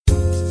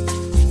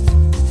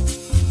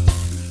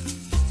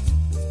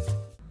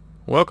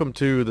Welcome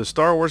to the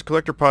Star Wars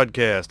Collector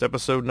Podcast,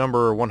 episode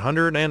number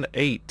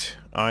 108.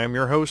 I am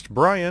your host,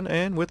 Bryan,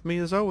 and with me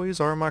as always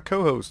are my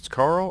co-hosts,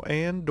 Carl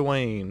and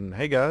Dwayne.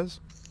 Hey,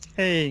 guys.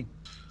 Hey.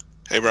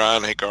 Hey,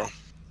 Bryan. Hey, Carl.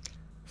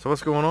 So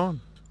what's going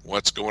on?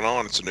 What's going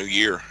on? It's a new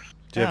year.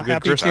 Did you have a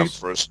good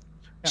Christmas?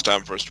 It's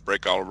time for us to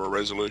break all of our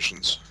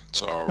resolutions.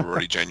 It's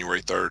already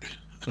January 3rd.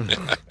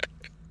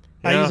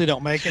 I usually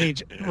don't make any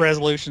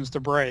resolutions to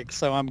break,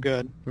 so I'm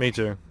good. Me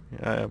too.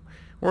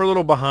 We're a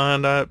little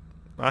behind.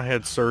 I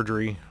had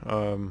surgery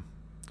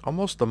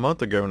almost a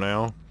month ago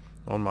now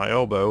on my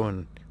elbow,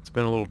 and it's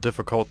been a little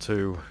difficult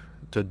to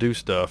do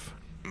stuff.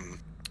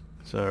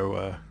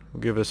 So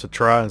we'll give this a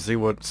try and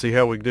see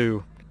how we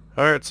do.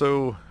 All right,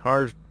 so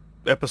our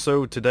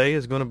episode today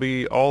is going to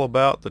be all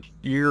about the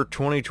year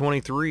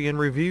 2023 in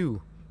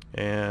review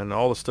and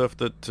all the stuff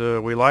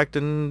that we liked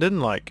and didn't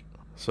like.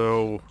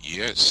 So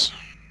yes,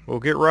 we'll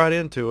get right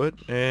into it,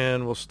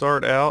 and we'll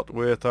start out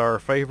with our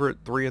favorite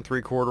 3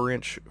 3/4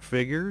 inch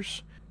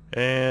figures.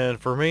 And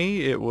for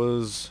me, it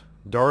was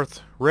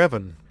Darth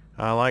Revan.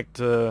 I liked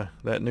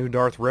that new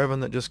Darth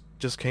Revan that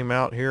just came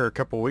out here a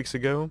couple of weeks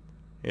ago.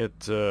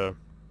 It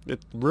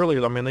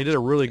really, I mean, they did a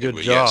really good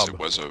job. Yes, it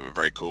was a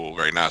very cool,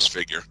 very nice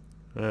figure.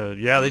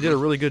 Yeah, they did a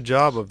really good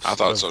job of. I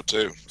thought so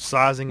too.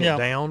 Sizing it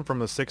down from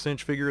the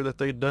 6-inch figure that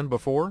they'd done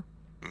before.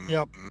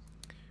 Yep.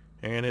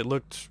 And it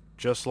looked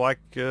just like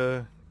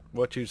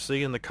what you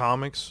see in the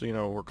comics. You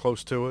know, we're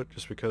close to it,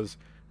 just because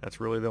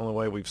that's really the only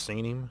way we've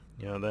seen him.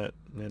 You know, that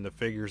and the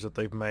figures that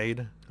they've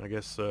made. I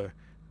guess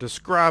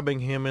describing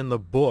him in the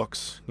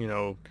books, you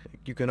know,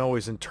 you can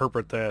always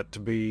interpret that to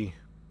be,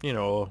 you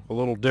know, a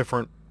little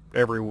different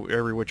every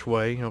which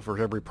way, you know, for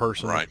every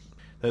person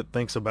that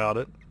thinks about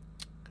it.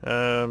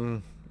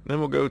 Then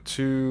we'll go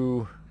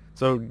to.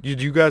 So,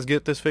 did you guys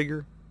get this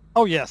figure?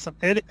 Oh yes,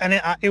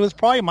 it was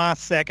probably my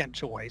second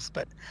choice,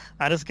 but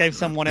I just gave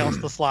someone else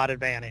the slight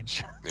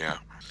advantage. Yeah.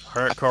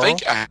 All right, Carl. I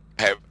think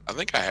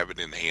I have it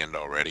in hand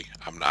already.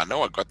 I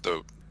know I got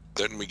the.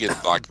 Didn't we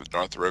get like the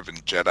Darth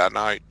Revan Jedi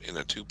Knight in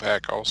a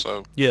 2-pack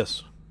also?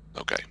 Yes.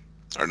 Okay.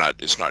 Or not?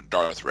 It's not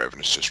Darth Revan.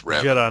 It's just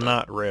Revan. Jedi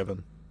Knight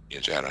Revan.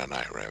 Yeah, Jedi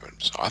Knight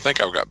Revan. So I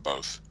think I've got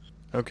both.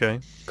 Okay.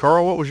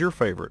 Carl, what was your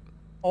favorite?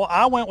 Well,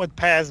 I went with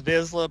Paz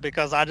Vizsla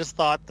because I just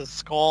thought the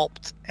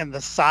sculpt and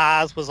the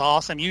size was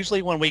awesome.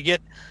 Usually when we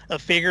get a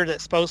figure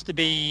that's supposed to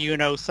be, you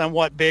know,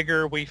 somewhat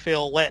bigger, we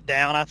feel let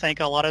down, I think,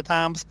 a lot of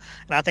times.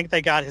 And I think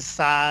they got his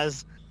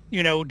size,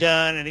 you know,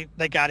 done, and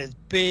they got his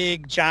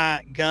big,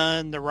 giant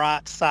gun the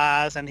right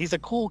size. And he's a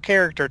cool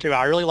character, too.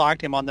 I really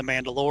liked him on The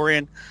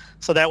Mandalorian.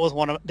 So that was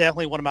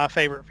definitely one of my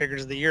favorite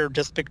figures of the year,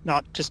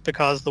 not just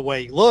because of the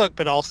way he looked,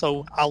 but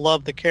also I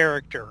love the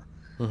character.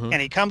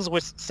 And he comes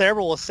with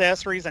several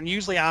accessories, and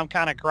usually I'm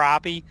kind of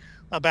gripey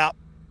about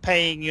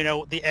paying, you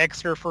know, the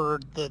extra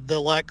for the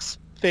deluxe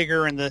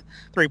figure and the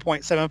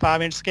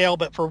 3.75-inch scale,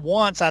 but for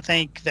once I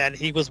think that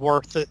he was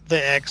worth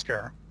the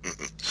extra.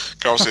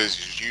 Carl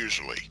says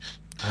usually.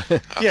 I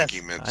think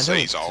he meant to say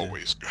he's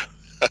always.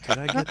 Did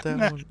I get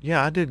that one?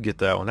 Yeah, I did get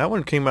that one. That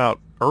one came out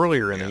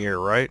earlier in the year,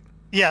 right?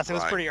 Yes, it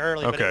was pretty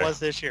early, but it was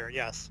this year,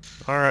 yes.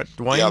 All right,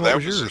 Dwayne, what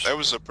was yours? That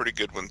was a pretty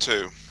good one,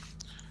 too.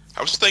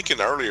 I was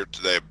thinking earlier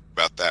today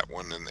about that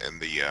one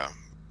and the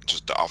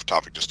just off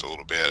topic just a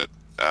little bit,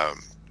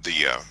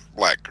 the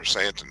Black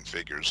Chrysanthemum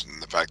figures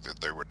and the fact that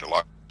they were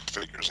deluxe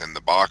figures in the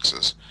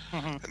boxes.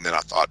 And then I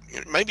thought, you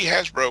know, maybe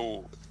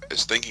Hasbro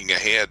is thinking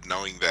ahead,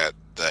 knowing that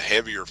the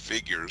heavier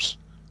figures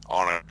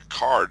on a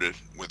card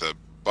with a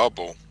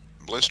bubble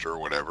blister or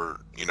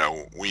whatever, you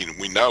know, we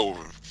know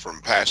from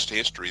past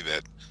history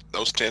that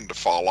those tend to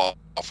fall off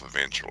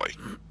eventually.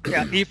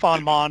 Yeah,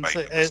 Ifan Mons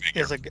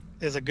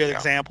is a good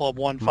example of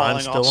one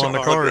falling off. Still on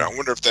the card. I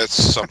wonder if that's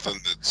something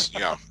that's, you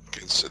know,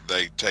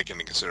 they take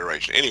into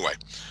consideration. Anyway,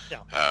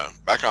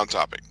 back on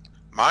topic.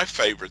 My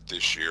favorite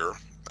this year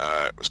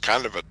was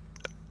kind of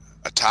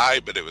a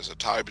tie, but it was a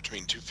tie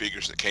between two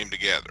figures that came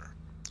together.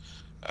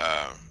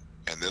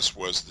 And this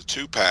was the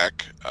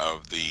 2-pack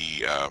of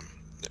the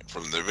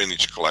from the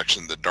vintage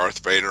collection, the Darth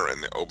Vader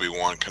and the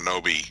Obi-Wan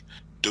Kenobi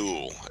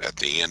duel at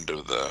the end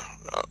of the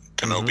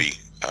Kenobi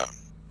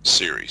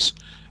series.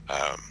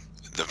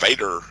 The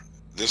Vader,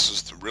 this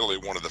is really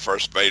one of the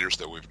first Vaders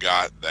that we've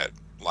got that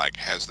like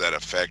has that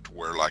effect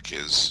where like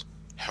his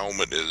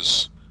helmet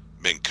is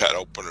been cut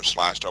open or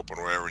sliced open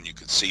or whatever, and you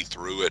could see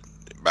through it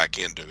back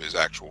into his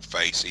actual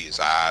face, see his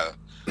eye,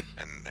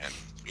 and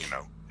you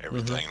know,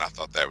 everything. And I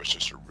thought that was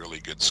just a really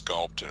good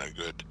sculpt and a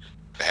good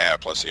to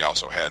have. Plus he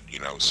also had, you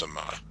know, some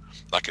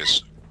like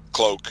his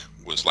cloak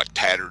was like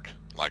tattered,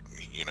 like,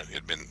 you know, it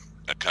had been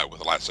cut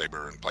with a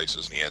lightsaber in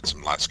places, and he had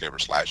some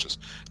lightsaber slashes.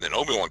 And then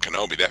Obi-Wan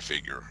Kenobi, that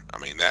figure, I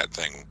mean, that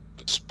thing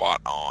was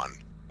spot on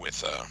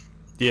with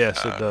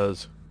yes, it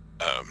does.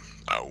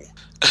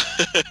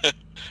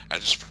 I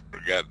just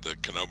forgot the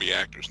Kenobi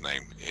actor's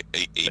name.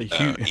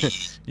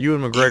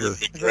 Ewan McGregor.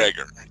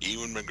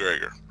 Ewan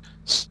McGregor.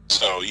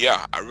 So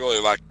yeah, I really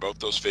liked both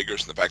those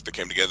figures and the fact they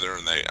came together,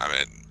 and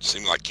it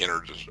seemed like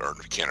Kenner,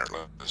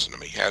 listen to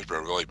me,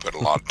 Hasbro really put a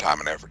lot of time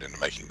and effort into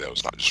making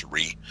those, not just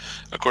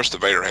of course the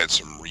Vader had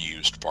some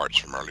reused parts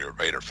from earlier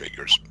Vader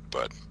figures,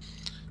 but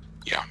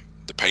yeah,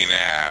 the paint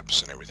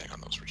apps and everything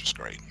on those were just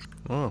great.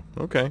 Oh,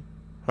 okay.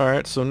 All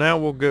right, so now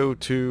we'll go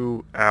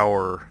to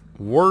our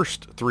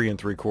worst 3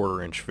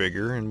 3/4 inch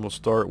figure, and we'll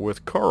start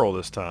with Carl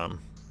this time.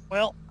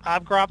 Well,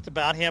 I've griped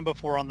about him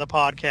before on the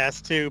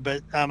podcast too,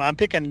 but I'm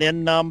picking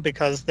Nin Num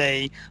because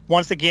they,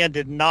 once again,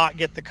 did not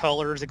get the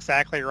colors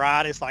exactly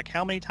right. It's like,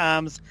 how many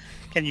times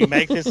can you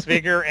make this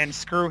figure and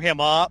screw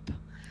him up?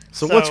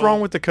 So what's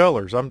wrong with the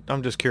colors?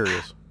 I'm just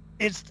curious.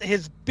 It's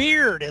his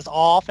beard is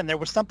off, and there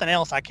was something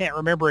else I can't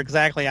remember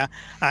exactly.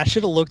 I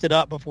should have looked it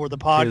up before the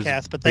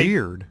podcast. But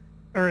beard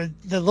or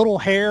the little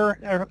hair.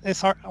 Or it's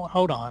hard.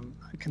 Hold on,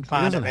 I can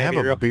find it. He doesn't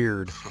have a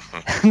beard.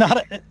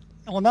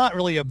 Not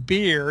really a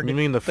beard. You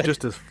mean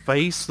just his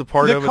face, the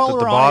part of it at the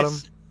bottom?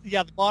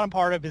 The bottom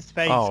part of his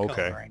face. Oh,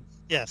 okay. Coloring.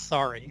 Yes,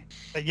 sorry.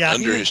 But yeah,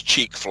 under his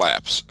cheek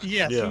flaps.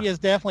 Yes, yeah. He is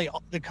definitely.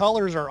 The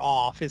colors are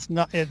off. It's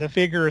not the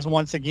figure is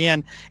once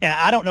again, and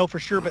I don't know for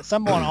sure, but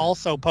someone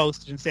also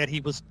posted and said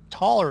he was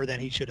taller than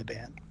he should have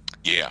been.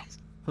 Yeah,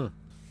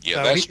 yeah,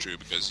 so that's true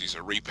because he's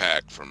a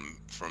repack from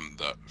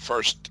the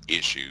first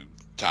issue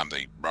time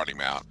they brought him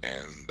out,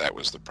 and that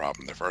was the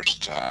problem the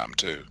first time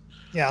too.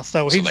 Yeah,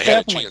 so they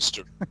had a chance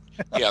to.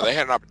 Yeah, they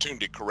had an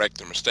opportunity to correct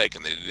their mistake,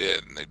 and they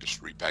did, and they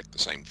just repacked the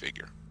same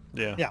figure.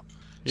 Yeah.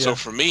 So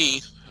for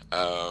me,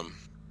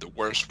 the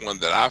worst one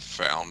that I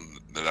found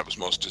that I was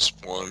most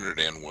disappointed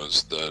in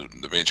was the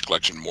Vintage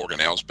Collection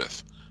Morgan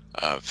Elsbeth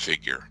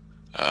figure.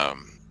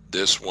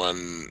 This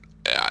one,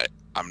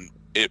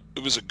 it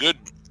was a good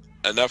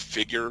enough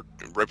figure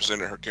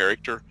representing her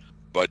character,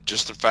 but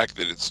just the fact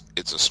that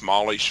it's a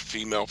smallish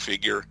female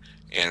figure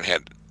and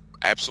had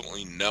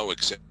absolutely no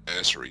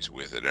accessories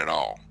with it at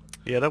all.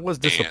 Yeah, that was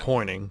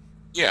disappointing. And,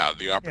 yeah,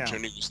 the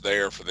opportunity was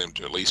there for them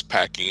to at least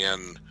pack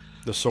in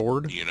the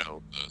sword. You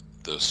know,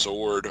 the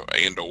sword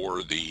and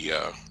or the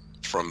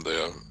from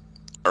the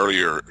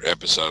earlier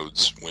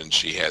episodes when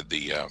she had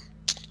the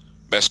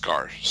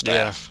Beskar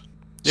staff.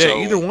 Yeah, so,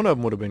 either one of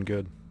them would have been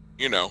good.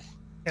 You know,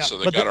 so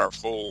they got our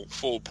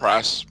full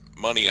price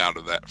money out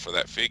of that for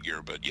that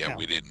figure, but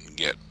we didn't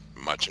get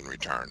much in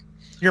return.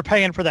 You're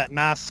paying for that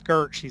nice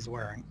skirt she's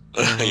wearing.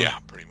 Yeah,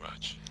 pretty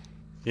much.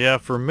 Yeah,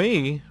 for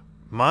me,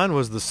 mine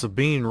was the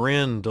Sabine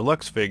Wren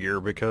deluxe figure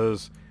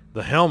because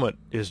the helmet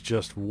is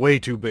just way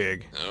too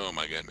big. Oh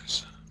my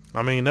goodness.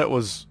 I mean, that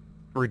was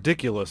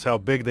ridiculous how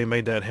big they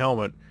made that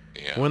helmet.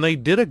 Yeah. When they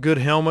did a good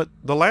helmet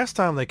the last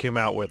time they came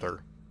out with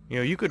her,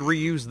 you could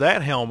reuse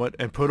that helmet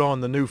and put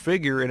on the new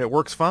figure and it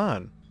works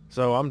fine.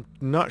 So I'm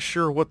not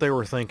sure what they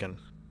were thinking.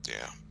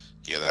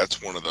 Yeah,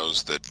 that's one of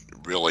those that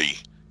really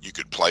you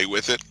could play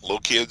with it. Little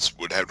kids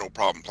would have no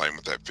problem playing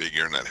with that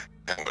figure and that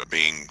helmet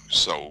being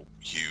so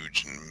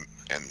huge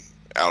and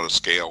out of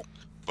scale.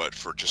 But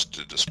for just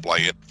to display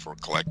it for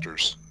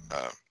collectors,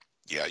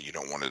 you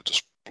don't want to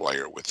display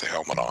her with the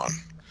helmet on.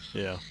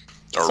 Yeah.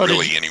 Or so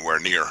really anywhere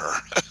near her.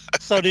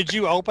 So did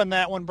you open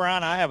that one,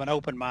 Brian? I haven't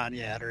opened mine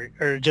yet,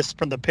 or just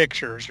from the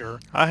pictures, or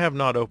I have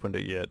not opened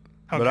it yet,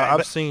 but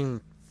I've seen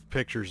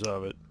pictures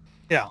of it.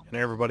 Yeah. And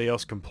everybody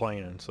else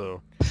complaining,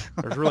 so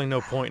there's really no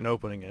point in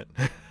opening it.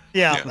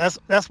 Yeah,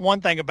 that's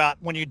one thing about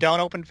when you don't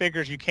open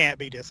figures, you can't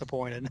be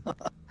disappointed. All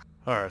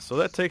right, so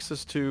that takes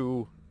us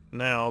to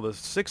now the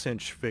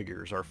 6-inch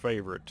figures, our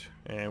favorite,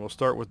 and we'll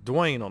start with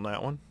Dwayne on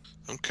that one.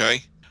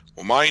 Okay.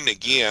 Well, mine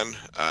again.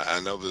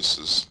 I know this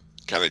is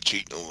kind of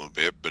cheating a little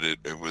bit, but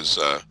it was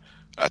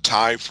a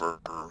tie for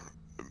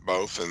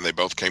both, and they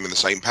both came in the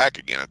same pack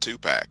again, a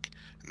 2-pack.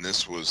 And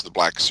this was the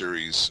Black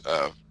Series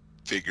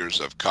figures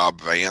of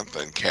Cobb Vanth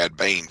and Cad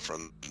Bane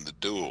from the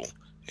duel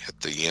at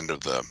the end of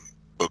the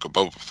Book of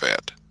Boba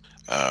Fett.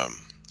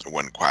 It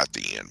wasn't quite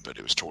the end, but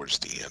it was towards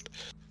the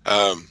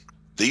end.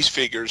 These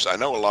figures, I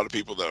know a lot of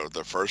people,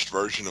 the first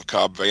version of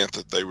Cobb Vanth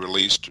that they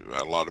released,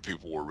 a lot of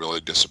people were really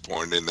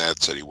disappointed in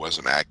that, said he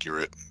wasn't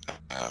accurate.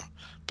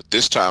 But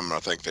this time, I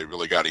think they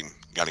really got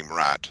him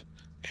right.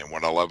 And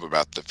what I love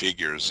about the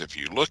figures, if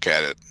you look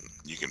at it,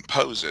 you can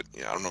pose it.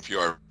 I don't know if you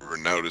ever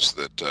noticed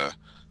that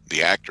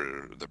the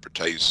actor that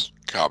portrays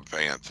Cobb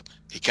Vanth,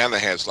 he kind of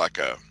has like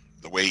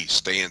the way he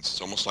stands,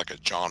 it's almost like a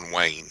John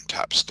Wayne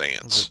type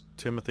stance.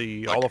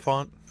 Timothy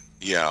Oliphant?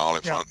 Yeah,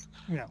 Oliphant.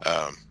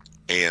 Yeah.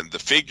 And the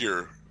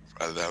figure,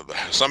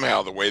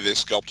 somehow the way they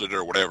sculpted it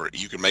or whatever,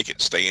 you can make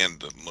it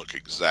stand and look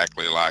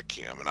exactly like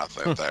him, and I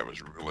thought that was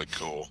really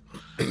cool.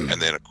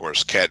 And then, of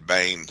course, Cad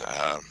Bane,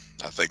 I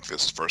think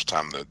this is the first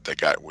time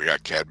that we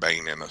got Cad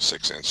Bane in a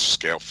 6-inch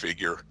scale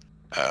figure,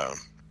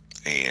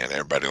 and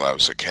everybody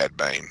loves a Cad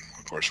Bane,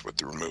 of course, with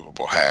the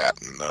removable hat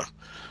and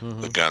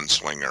the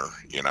gunslinger,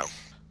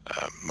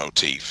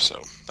 motif.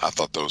 So I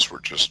thought those were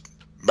just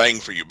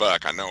bang for your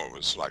buck. I know it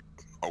was like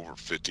over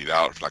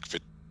 $50, like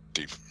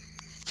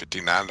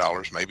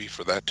 $59 maybe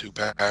for that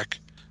 2-pack.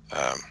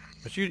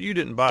 But you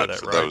didn't buy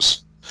that,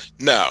 right?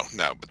 No,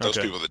 but those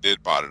people that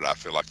did buy it, I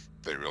feel like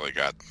they really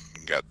got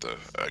got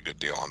a good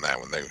deal on that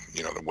one. They,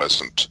 there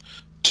wasn't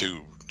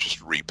two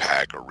just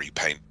repack or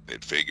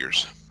repainted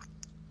figures.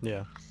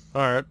 Yeah.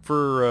 All right.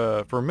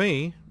 For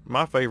me,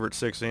 my favorite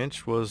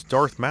 6-inch was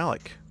Darth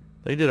Malak.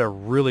 They did a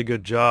really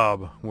good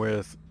job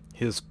with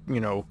his,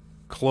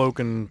 cloak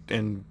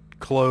and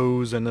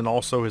clothes, and then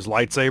also his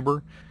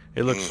lightsaber.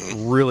 It looks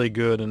really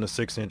good in the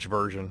 6-inch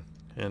version,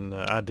 and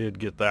I did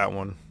get that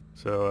one.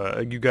 So,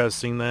 you guys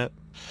seen that?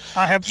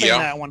 I have seen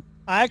that one.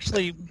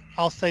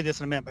 I'll say this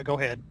in a minute, but go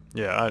ahead.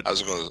 Yeah, I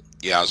was going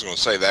to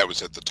say that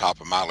was at the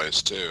top of my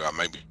list too. I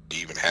maybe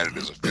even had it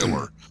as a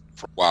filler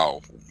for a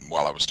while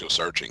I was still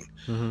searching.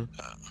 Mm-hmm.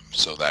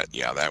 So that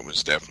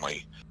was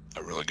definitely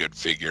a really good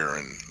figure,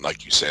 and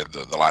like you said,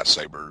 the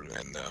lightsaber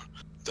and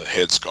the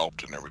head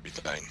sculpt and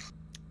everything.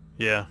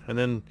 Yeah, and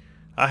then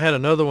I had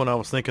another one I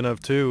was thinking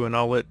of too, and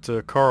I'll let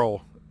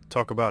Carl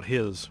talk about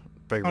his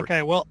favorite.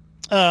 Okay, well,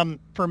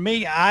 for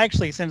me,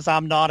 since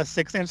I'm not a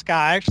 6-inch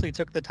guy, I actually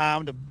took the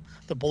time to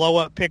blow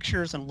up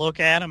pictures and look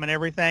at them and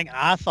everything.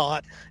 I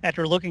thought,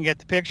 after looking at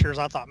the pictures,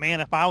 I thought, man,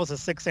 if I was a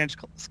 6-inch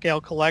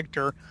scale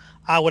collector,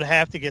 I would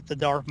have to get the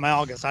Darth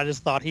Malgus. I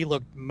just thought he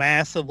looked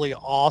massively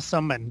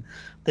awesome, and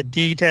the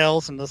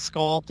details and the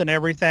sculpt and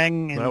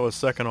everything. And that was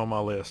second on my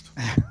list.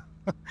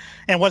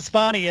 And what's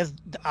funny is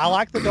I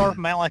like the Darth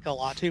Malak a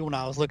lot too when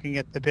I was looking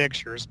at the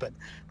pictures, but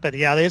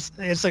yeah,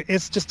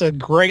 it's just a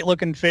great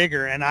looking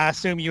figure, and I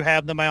assume you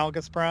have the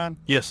Malgus, Bryan?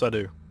 Yes, I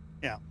do.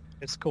 Yeah,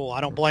 it's cool.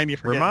 I don't blame you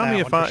for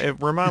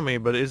remind me,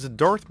 but is it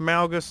Darth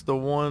Malgus the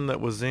one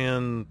that was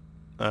in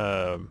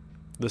the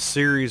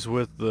series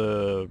with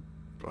the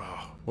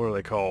what are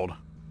they called?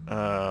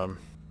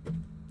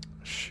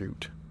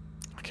 Shoot,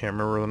 I can't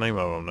remember the name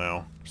of them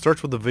now.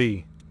 Starts with a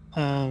V.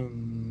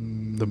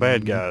 The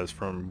bad guys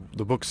from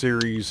the book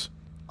series.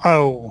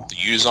 Oh. The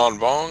Yuzon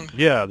Vong?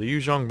 Yeah, the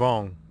Yuzon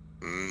Vong.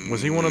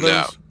 Was he one of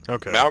those? No.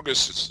 Okay.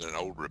 Malgus is an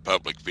Old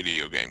Republic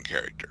video game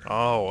character.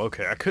 Oh,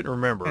 okay. I couldn't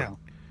remember.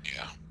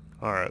 Yeah.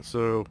 All right,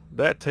 so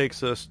that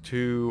takes us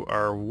to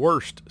our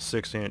worst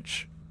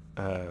 6-inch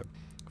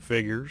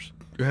figures.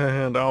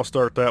 And I'll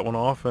start that one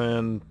off,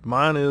 and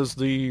mine is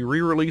the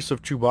re-release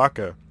of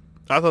Chewbacca.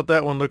 I thought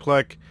that one looked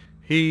like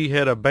he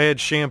had a bad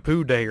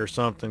shampoo day or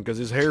something, because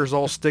his hair's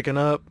all sticking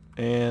up,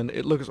 and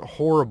it looks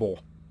horrible.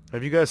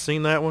 Have you guys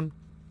seen that one?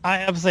 I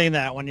have seen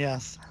that one,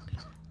 yes.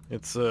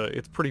 It's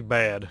pretty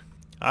bad.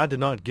 I did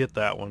not get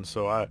that one,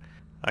 so I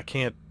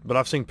can't, but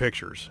I've seen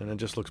pictures, and it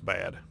just looks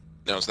bad.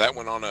 Now, is that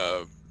one on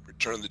a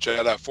Return of the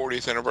Jedi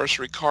 40th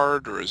anniversary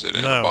card, or is it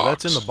in a box? No,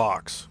 that's in the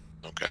box.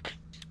 Okay.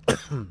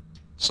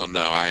 So,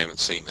 no, I haven't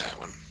seen that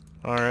one.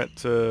 All right,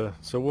 so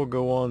we'll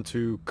go on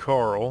to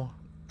Carl.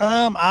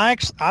 I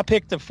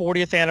picked the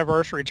 40th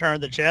anniversary Return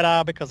of the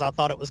Jedi because I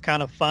thought it was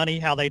kind of funny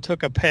how they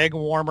took a peg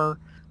warmer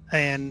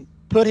and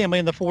put him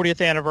in the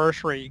 40th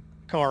anniversary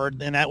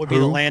card, and that would be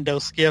the Lando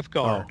Skiff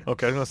card. Oh,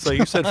 okay. I was going to say,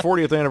 you said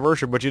 40th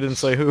anniversary, but you didn't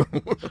say who.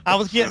 I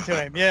was getting to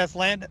him. Yes,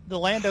 the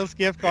Lando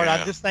Skiff card. Yeah. I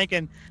was just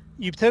thinking,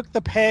 you took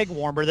the peg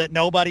warmer that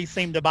nobody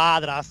seemed to buy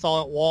that I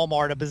saw at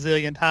Walmart a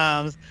bazillion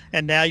times,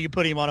 and now you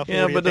put him on a 40th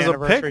anniversary. Yeah, but does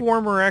a peg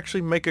warmer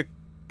actually make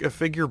a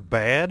figure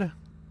bad?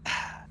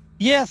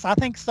 Yes, I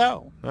think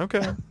so.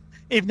 Okay.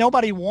 If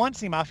nobody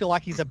wants him, I feel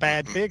like he's a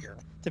bad figure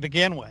to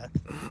begin with.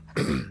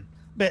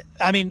 But,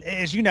 I mean,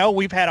 as you know,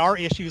 we've had our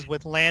issues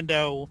with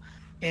Lando,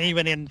 and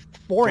even in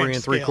 4-inch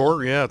 3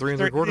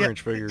 3/4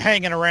 inch figures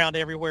hanging around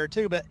everywhere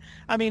too. But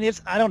I mean,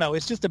 I don't know,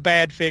 it's just a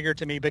bad figure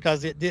to me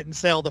because it didn't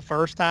sell the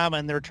first time,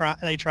 and they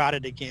tried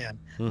it again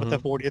with the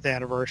 40th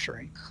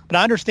anniversary. But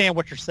I understand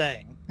what you're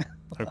saying.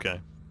 Okay.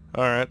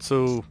 All right.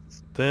 So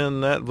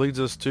then that leads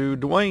us to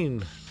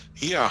Dwayne.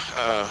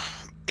 Yeah.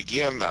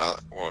 Again,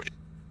 well,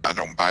 I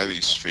don't buy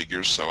these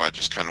figures, so I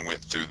just kind of went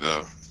through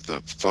the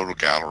photo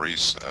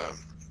galleries.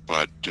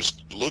 But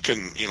just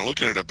looking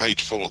at a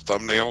page full of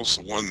thumbnails,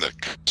 the one that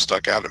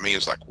stuck out at me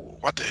is like,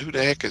 who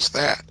the heck is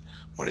that?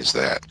 What is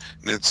that?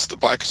 And it's the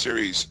Black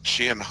Series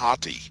Shin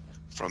Hati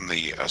from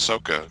the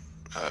Ahsoka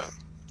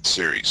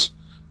series,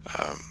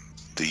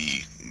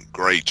 the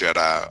Gray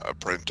Jedi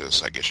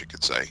Apprentice, I guess you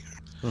could say.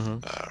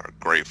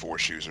 Gray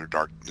Force user,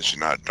 dark. They're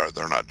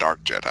not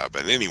dark Jedi,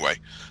 but anyway,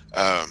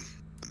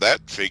 that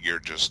figure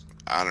just,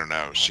 I don't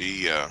know.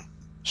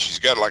 She's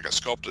got like a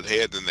sculpted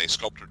head, and they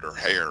sculpted her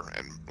hair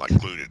and like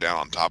glued it down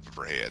on top of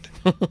her head,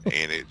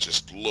 and it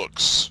just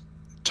looks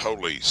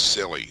totally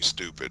silly,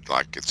 stupid.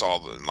 Like it's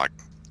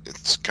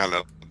it's kind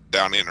of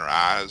down in her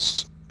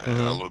eyes, a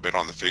little bit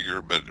on the figure.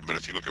 But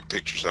if you look at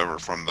pictures of her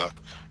from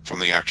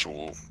the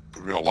actual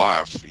real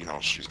life,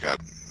 she's got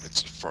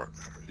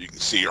you can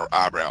see her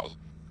eyebrows.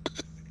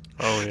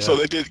 Oh yeah. So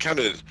they did kind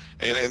of,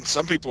 and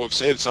some people have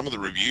said, some of the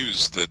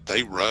reviews, that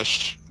they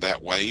rushed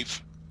that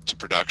wave to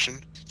production.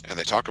 And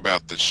they talk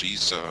about that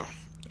she's, her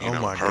and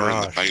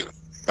the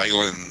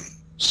Balin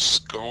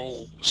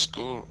Skull,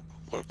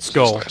 what's his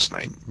last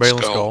name?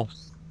 Balin Skull.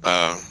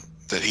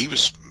 That he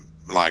was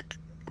like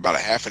about a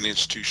half an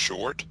inch too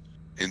short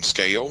in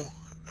scale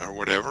or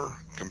whatever,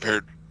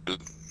 compared to,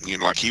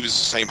 like he was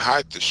the same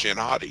height as Shin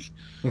Hati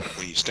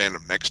when you stand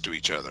them next to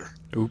each other.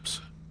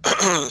 Oops.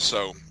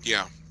 So,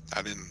 yeah.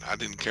 I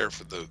didn't care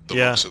for the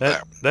Yeah, looks of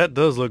that. that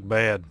does look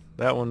bad.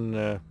 That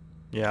one,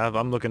 yeah,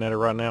 I'm looking at it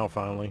right now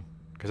finally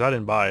because I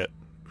didn't buy it.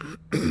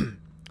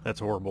 That's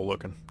horrible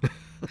looking.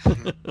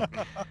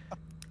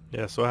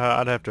 Yeah, so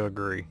I'd have to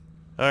agree.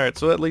 All right,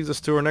 so that leads us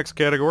to our next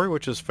category,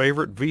 which is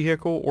favorite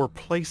vehicle or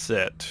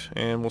playset,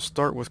 and we'll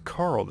start with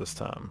Carl this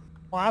time.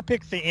 Well, I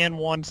picked the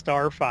N1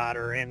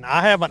 Starfighter, and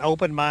I haven't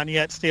opened mine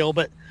yet still,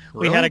 but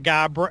Really? we had a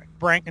guy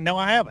bring, no,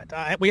 I haven't.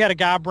 We had a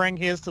guy bring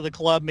his to the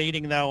club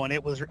meeting, though, and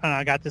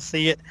I got to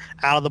see it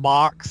out of the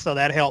box, so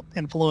that helped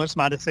influence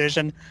my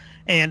decision.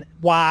 And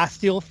why I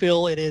still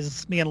feel it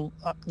is, me and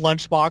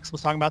Lunchbox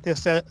was talking about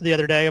this the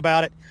other day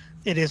about it,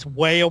 it is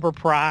way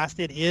overpriced.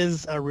 It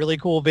is a really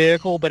cool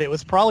vehicle, but it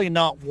was probably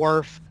not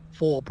worth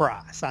full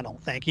price, I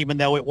don't think, even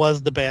though it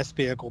was the best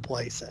vehicle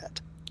playset.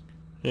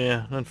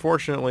 Yeah,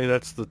 unfortunately,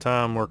 that's the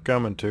time we're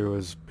coming to,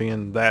 is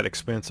being that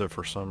expensive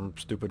for some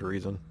stupid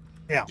reason.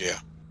 Yeah.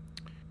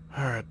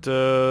 All right,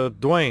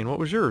 Dwayne, what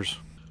was yours?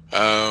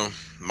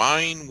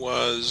 Mine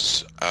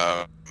was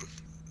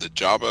the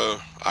Jabba.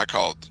 I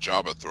call it the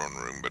Jabba throne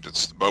room, but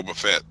it's the Boba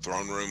Fett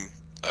throne room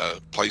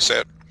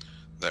playset.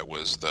 That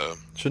was the.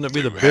 Shouldn't it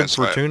be the Bib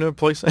Fortuna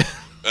playset?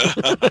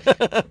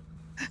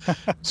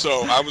 So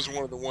I was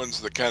one of the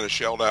ones that kind of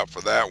shelled out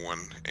for that one,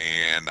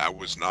 and I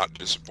was not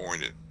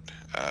disappointed.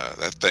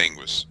 That thing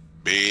was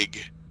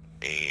big,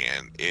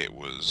 and it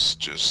was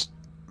just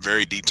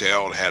very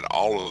detailed. It had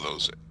all of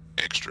those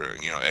extra,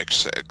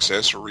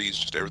 accessories,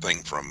 just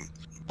everything from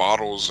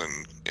bottles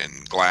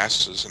and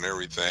glasses and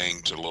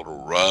everything to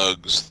little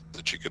rugs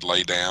that you could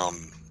lay down,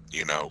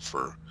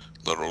 for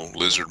little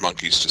lizard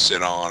monkeys to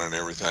sit on and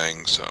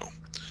everything. So,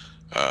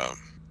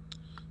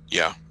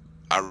 yeah,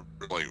 I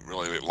really,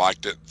 really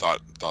liked it.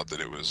 Thought that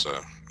it was,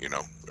 of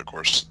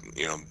course,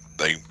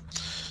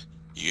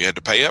 you had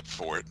to pay up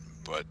for it.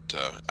 But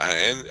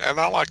and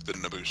I like the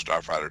Naboo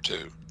Starfighter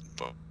too.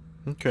 But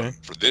okay,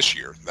 for this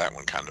year, that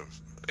one kind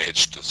of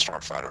edged the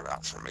Starfighter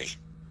out for me.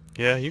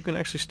 Yeah, you can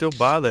actually still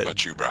buy that.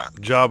 But you, Bryan?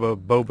 Jabba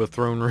Boba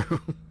throne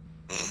room.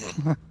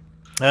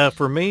 Mm-hmm.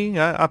 For me,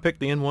 I picked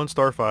the N1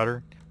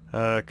 Starfighter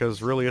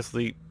because really it's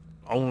the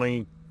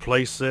only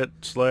playset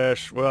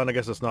 / well, and I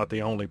guess it's not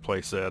the only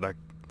playset.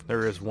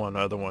 There is one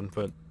other one,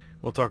 but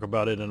we'll talk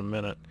about it in a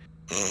minute.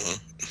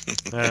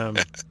 Mm-hmm.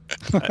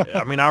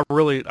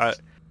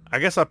 I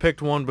guess I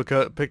picked the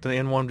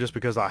N1 just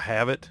because I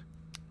have it,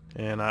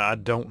 and I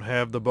don't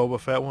have the Boba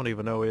Fett one,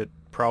 even though it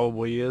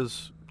probably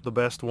is the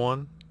best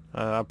one.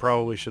 I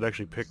probably should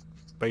actually pick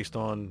based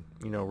on,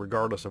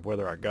 regardless of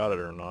whether I got it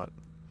or not.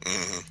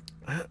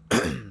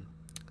 Mm-hmm.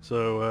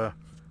 So,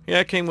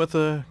 it came with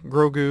a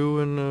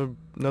Grogu and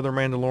another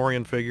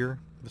Mandalorian figure.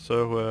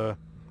 So,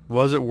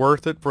 was it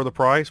worth it for the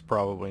price?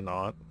 Probably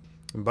not.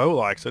 And Bo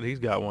likes it. He's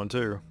got one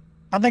too.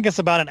 I think it's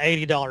about an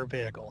 $80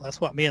 vehicle. That's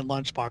what me and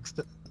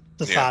Lunchbox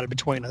decided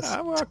between us.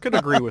 I could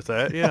agree with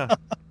that, yeah.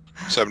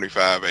 $75,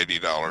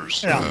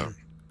 $80. Yeah.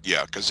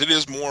 Yeah, because it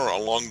is more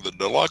along the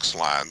deluxe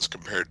lines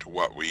compared to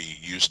what we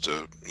used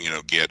to,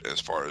 get as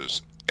far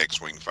as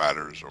X-Wing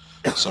fighters or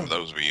some of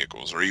those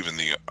vehicles, or even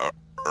the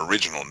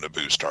original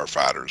Naboo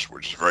Starfighters,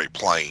 which is very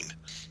plain.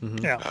 Mm-hmm.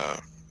 Yeah.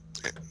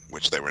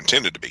 Which they were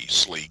intended to be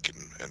sleek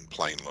and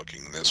plain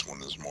looking. This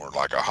one is more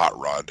like a hot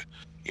rod,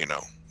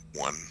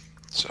 one.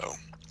 So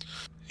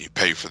you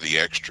pay for the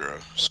extra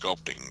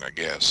sculpting, I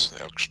guess,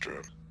 the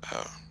extra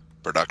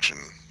production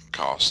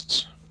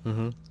costs.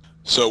 Mm-hmm.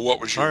 So what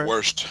was your All right.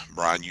 worst,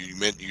 Bryan? You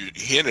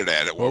hinted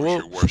at it. What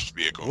was your worst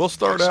vehicle? We'll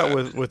start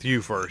out with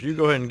you first. You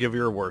go ahead and give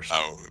your worst.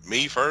 Oh,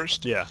 me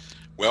first? Yeah.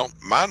 Well,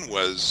 mine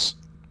was,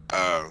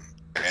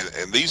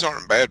 and these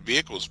aren't bad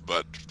vehicles,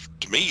 but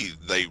to me,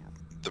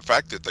 the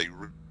fact that they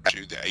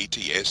issued the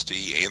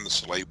AT-ST and the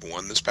Slave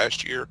 1 this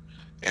past year,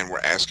 and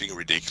were asking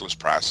ridiculous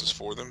prices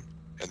for them,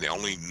 and the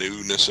only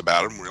newness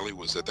about them really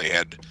was that they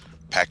had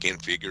pack-in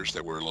figures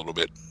that were a little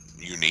bit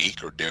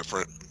unique or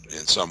different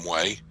in some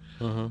way.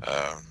 Mm-hmm.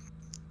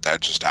 I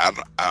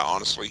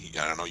honestly,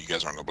 I don't know, you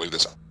guys aren't going to believe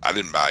this, I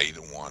didn't buy either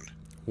one.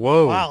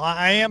 Whoa. Wow,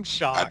 I am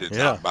shocked. I did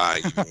not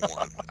buy either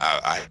one.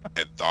 I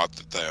had thought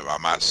that I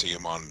might see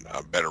them on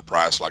a better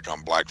price, like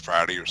on Black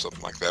Friday or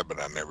something like that,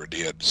 but I never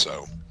did.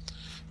 So,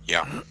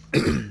 yeah.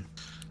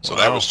 So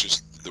that was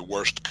just the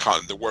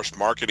worst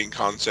marketing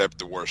concept,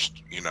 the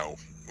worst,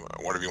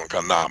 whatever you want to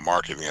call it, not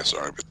marketing,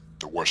 sorry, but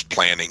the worst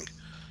planning.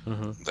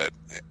 Mm-hmm.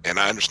 And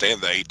I understand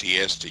the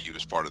AT-ST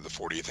was part of the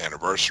 40th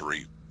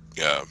anniversary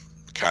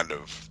kind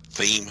of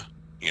theme,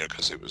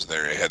 because it was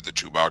there. It had the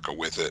Chewbacca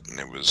with it, and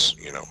it was,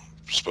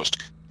 supposed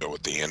to go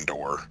with the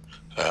indoor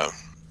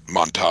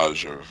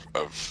montage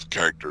of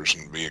characters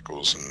and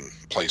vehicles and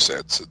play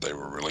sets that they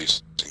were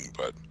releasing.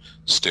 But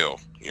still,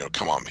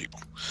 come on, people.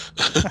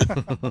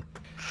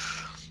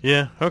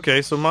 Yeah,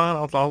 okay, so mine,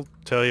 I'll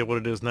tell you what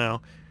it is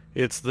now.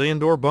 It's the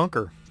indoor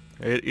bunker.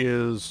 It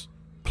is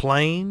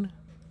plain,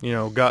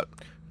 got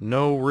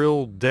no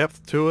real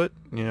depth to it.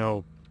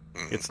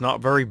 It's not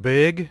very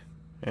big,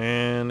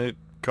 and it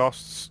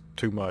costs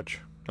too much.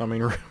 I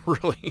mean,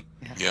 really.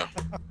 Yeah.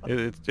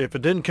 If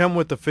it didn't come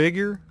with the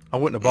figure, I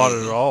wouldn't have bought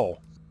it at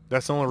all.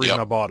 That's the only reason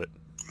I bought it.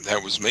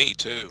 That was me,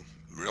 too.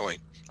 really.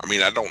 I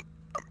mean, I don't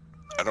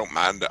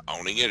mind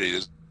owning it. It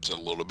is a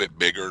little bit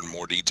bigger and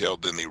more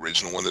detailed than the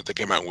original one that they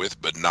came out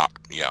with, but not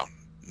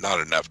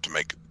enough to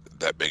make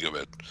that big of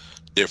a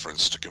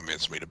difference to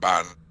convince me to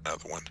buy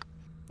another one.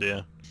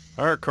 Yeah.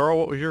 All right, Carl,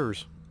 what was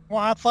yours? Well,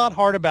 I thought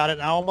hard about it,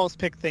 and I almost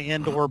picked the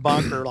indoor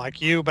bunker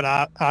like you, but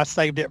I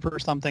saved it for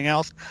something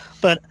else.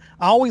 But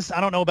I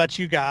don't know about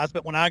you guys,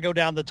 but when I go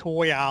down the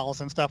toy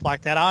aisles and stuff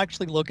like that, I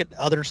actually look at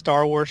other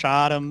Star Wars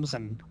items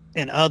and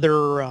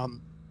other,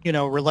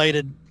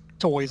 related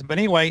toys. But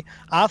anyway,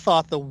 I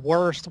thought the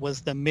worst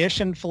was the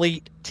Mission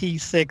Fleet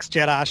T6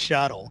 Jedi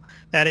Shuttle.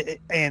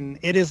 And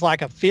it is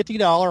like a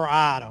 $50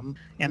 item,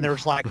 and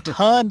there's like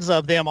tons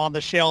of them on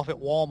the shelf at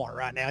Walmart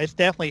right now. It's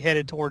definitely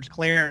headed towards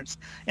clearance,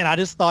 and I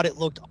just thought it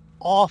looked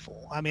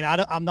awful. I mean,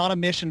 I'm not a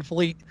Mission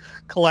Fleet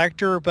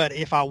collector, but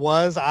if I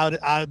was,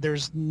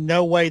 there's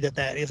no way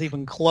that is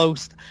even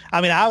close.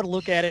 I mean, I would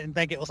look at it and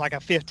think it was like a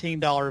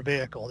 $15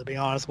 vehicle, to be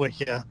honest with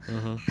you.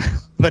 Mm-hmm.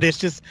 But it's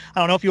just, I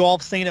don't know if you all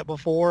have seen it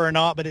before or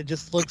not, but it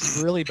just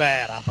looks really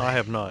bad. I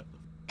have not.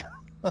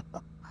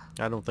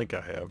 I don't think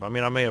I have. I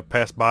mean, I may have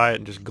passed by it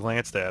and just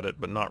glanced at it,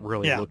 but not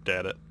really looked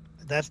at it.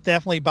 That's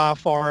definitely by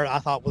far, I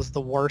thought, was the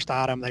worst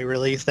item they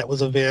released that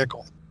was a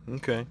vehicle.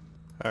 Okay.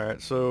 All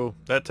right, so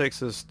that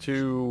takes us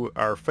to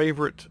our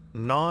favorite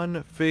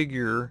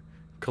non-figure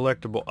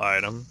collectible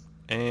item,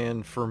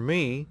 and for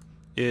me,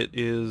 it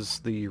is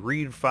the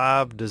Read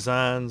 5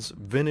 Designs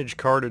Vintage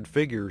Carded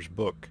Figures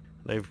book.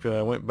 They've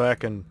went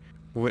back and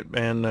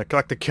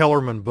got the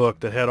Kellerman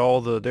book that had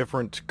all the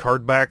different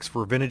card backs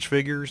for vintage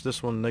figures.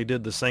 This one, they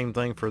did the same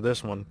thing for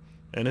this one,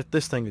 and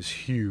this thing is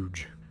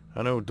huge.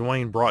 I know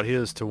Dwayne brought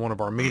his to one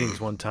of our meetings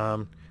one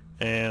time,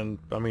 and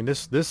I mean,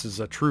 this is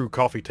a true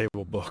coffee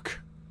table book.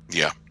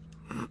 Yeah.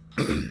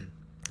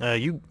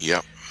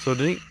 Yeah. So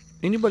did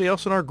anybody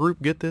else in our group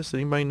get this?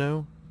 Did anybody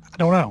know? I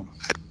don't know.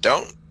 I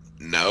don't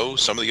know.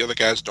 Some of the other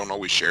guys don't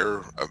always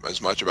share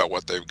as much about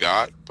what they've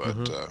got,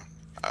 but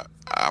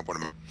I would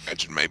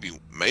imagine maybe who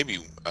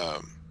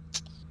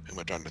am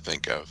I trying to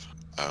think of?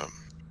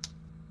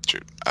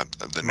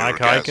 The Mike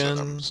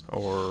Hyken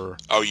or...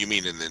 Oh, you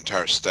mean in the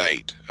entire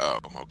state? Oh,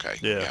 okay.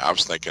 Yeah. I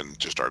was thinking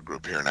just our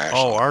group here in Ashland.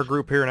 Oh, our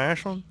group here in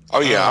Ashland?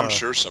 Oh, yeah, I'm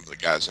sure some of the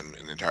guys in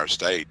the entire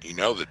state. You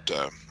know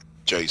that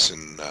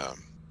Jason,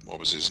 what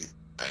was his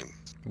name?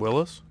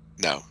 Willis?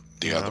 No,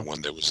 the other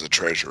one that was the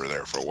treasurer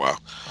there for a while.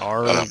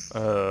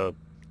 The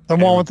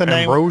one with the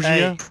name...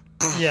 Ambrosia?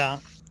 Yeah,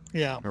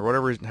 yeah. Or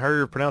whatever, how do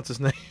you pronounce his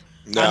name?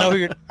 No,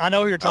 I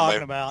know who you're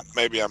talking about.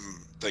 Maybe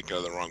I'm thinking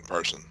of the wrong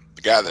person.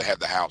 The guy that had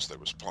the house that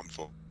was plumb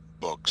full of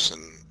books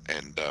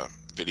and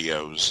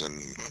videos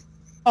and...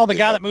 Oh, the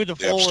guy that moved to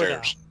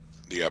Florida.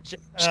 The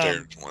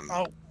upstairs one.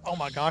 Oh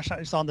my gosh,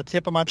 it's on the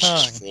tip of my tongue.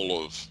 It's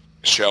full of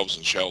shelves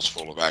and shelves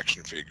full of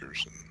action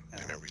figures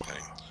and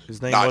everything.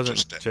 His name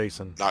wasn't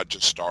Jason. Not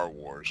just Star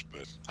Wars,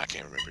 but I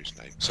can't remember his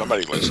name.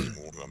 Somebody listening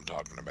will know who I'm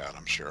talking about,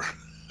 I'm sure.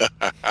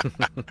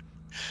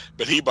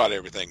 But he bought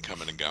everything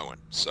coming and going.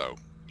 So,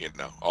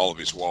 all of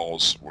his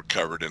walls were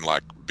covered in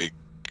like big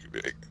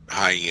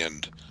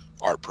high-end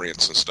art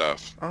prints and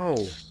stuff.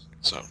 Oh.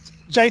 So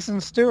Jason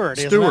Stewart.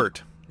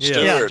 Stewart.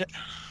 Yeah. Stewart.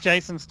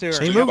 Jason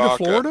Stewart. He moved to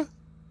Florida?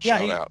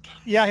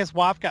 Yeah, his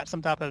wife got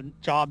some type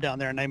of job down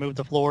there and they moved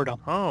to Florida.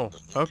 Oh,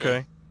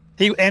 okay.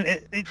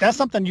 That's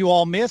something you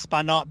all missed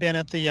by not being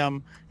at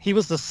the he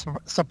was the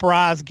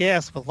surprise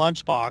guest with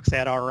Lunchbox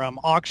at our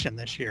auction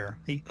this year.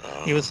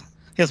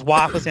 His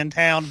wife was in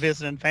town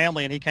visiting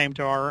family and he came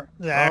to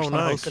the actually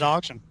hosted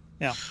auction.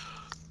 Yeah.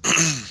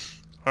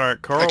 All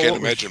right, Carl. I can't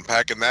imagine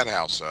packing that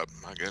house up.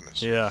 My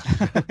goodness. Yeah.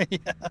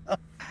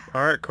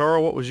 All right,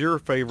 Carl, what was your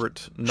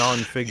favorite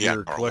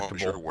non-figure collectible? What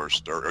was your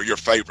worst or your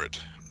favorite?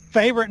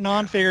 Favorite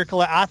non-figure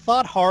collectible. I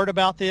thought hard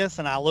about this,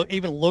 and I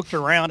even looked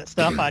around at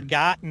stuff I'd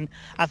gotten.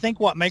 I think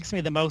what makes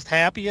me the most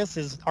happiest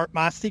is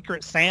my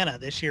Secret Santa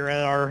this year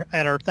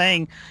at our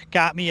thing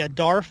got me a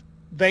Darth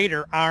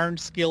Vader iron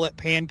skillet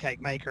pancake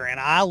maker, and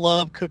I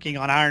love cooking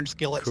on iron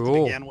skillets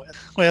to begin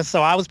with.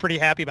 So I was pretty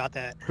happy about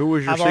that. Who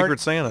was your Secret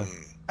Santa?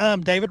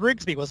 David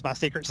Rigsby was my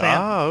Secret Santa.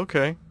 Ah,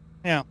 okay.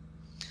 Yeah.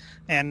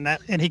 And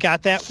he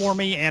got that for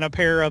me and a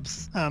pair of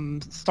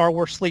Star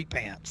Wars sleep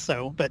pants.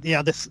 So, but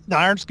yeah, the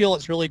iron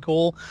skillet's really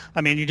cool.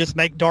 I mean, you just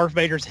make Darth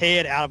Vader's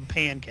head out of a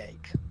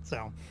pancake.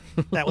 So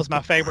that was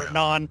my favorite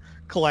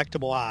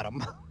non-collectible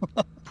item.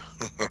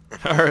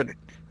 All right.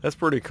 That's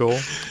pretty cool.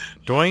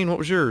 Dwayne, what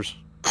was yours?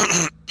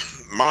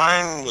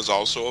 Mine was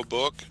also a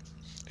book,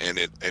 and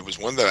it was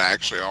one that I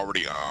actually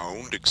already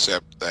owned,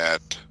 except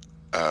that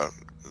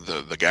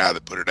the guy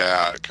that put it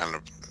out kind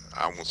of,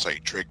 I won't say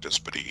tricked us,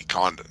 but he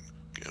conned it.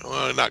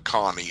 Not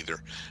con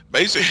either.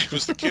 Basically, it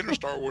was the Kenner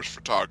Star Wars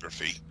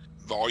Photography,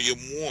 Volume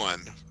 1,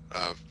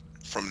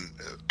 from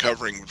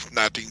covering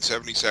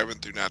 1977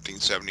 through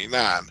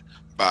 1979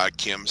 by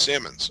Kim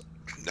Simmons.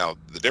 Now,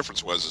 the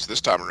difference was this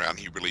time around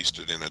he released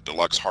it in a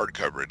deluxe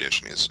hardcover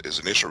edition. His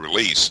initial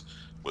release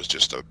was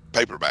just a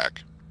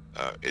paperback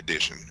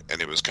edition,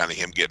 and it was kind of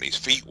him getting his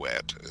feet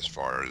wet as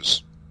far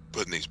as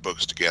putting these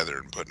books together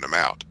and putting them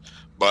out.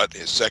 But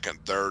his second,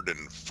 third,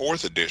 and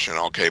fourth edition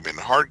all came in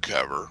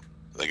hardcover,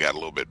 they got a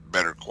little bit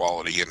better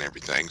quality and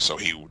everything. So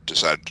he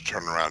decided to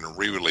turn around and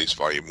re-release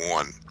Volume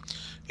 1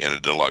 in a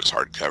deluxe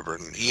hardcover.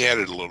 And he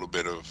added a little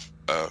bit of,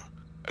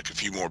 like a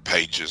few more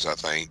pages, I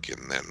think.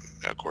 And then,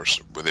 of course,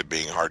 with it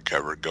being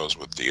hardcover, it goes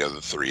with the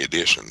other 3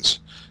 editions.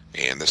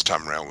 And this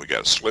time around, we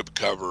got a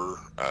slipcover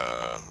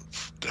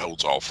that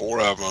holds all 4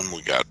 of them.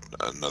 We got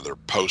another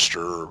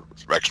poster,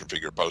 action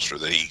figure poster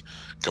that he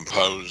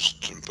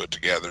composed and put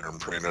together and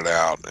printed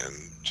out, and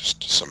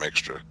just some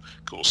extra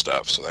cool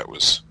stuff. So that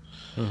was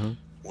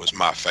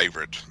my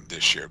favorite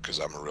this year, because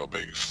I'm a real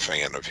big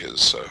fan of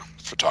his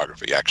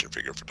photography, action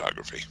figure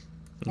photography.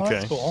 Oh, Okay.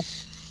 that's cool.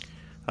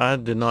 I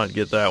did not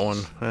get that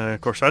one. Of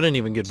course, I didn't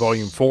even get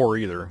Volume 4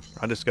 either.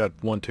 I just got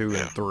 1, 2,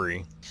 and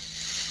 3.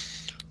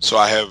 So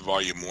I have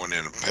Volume 1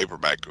 in a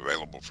paperback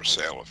available for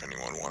sale if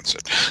anyone wants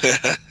it.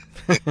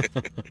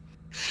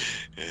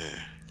 Yeah.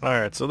 All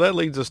right, so that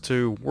leads us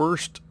to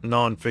worst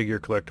non-figure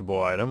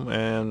collectible item,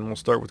 and we'll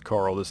start with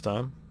Carl this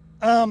time.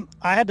 I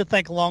had to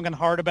think long and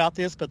hard about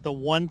this, but the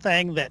one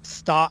thing that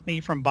stopped me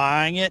from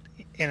buying it,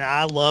 and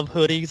I love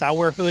hoodies. I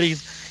wear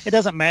hoodies. It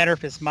doesn't matter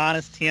if it's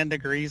minus 10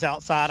 degrees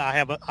outside.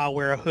 I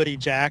wear a hoodie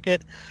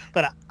jacket,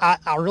 but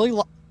I really,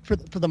 for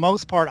the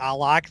most part, I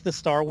like the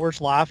Star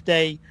Wars Life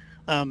Day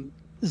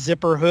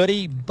zipper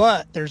hoodie,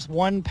 but there's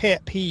one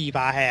pet peeve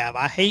I have.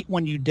 I hate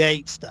when you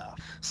date stuff.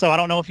 So I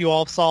don't know if you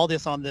all saw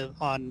this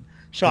on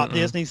Shop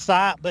Disney's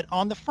site, but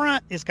on the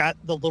front it's got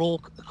the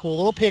cool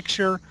little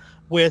picture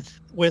with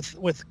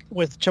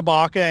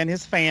Chewbacca and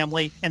his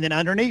family, and then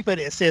underneath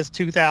it says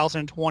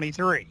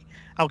 2023.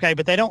 Okay,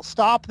 but they don't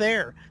stop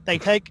there. They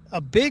take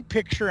a big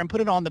picture and put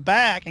it on the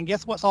back, and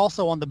guess what's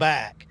also on the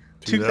back?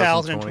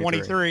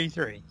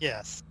 2023.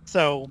 Yes.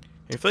 So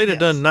if they'd have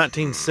done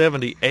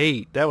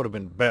 1978, that would have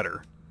been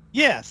better.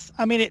 Yes,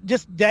 I mean it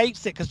just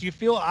dates it, because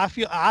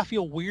I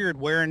feel weird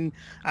wearing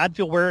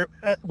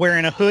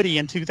a hoodie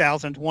in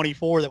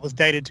 2024 that was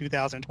dated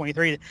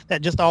 2023.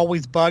 That just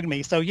always bugged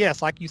me. So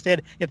yes, like you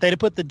said, if they'd have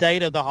put the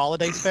date of the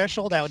holiday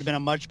special, that would have been a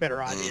much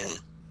better idea.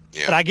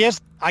 Yeah. But I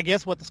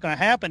guess what's going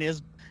to happen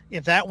is,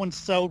 if that one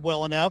sold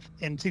well enough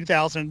in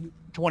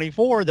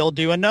 2024, they'll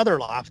do another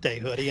Life Day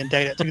hoodie and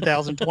date it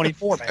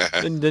 2024.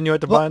 Then you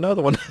have to buy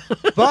another one.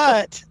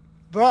 But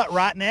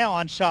right now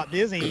on Shop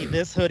Disney,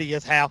 this hoodie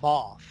is half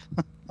off.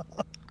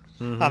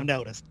 I've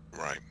noticed.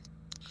 Right.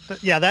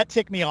 But yeah, that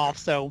ticked me off.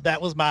 So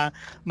that was my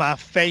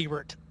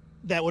favorite.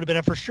 That would have been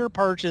a for sure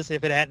purchase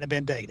if it hadn't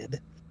been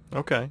dated.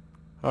 Okay.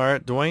 All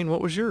right, Dwayne,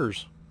 what was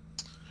yours?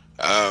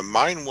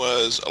 Mine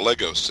was a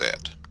Lego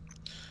set.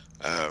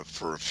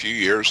 For a few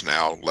years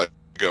now,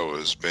 Lego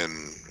has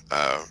been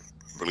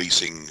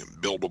releasing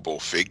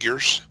buildable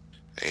figures,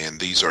 and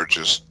these are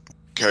just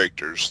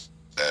characters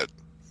that,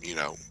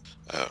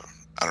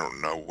 I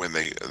don't know when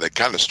they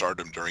kind of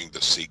started them during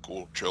the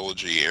sequel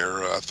trilogy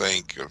era, I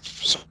think, of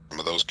some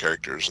of those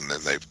characters, and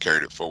then they've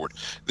carried it forward.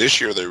 This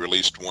year they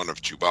released one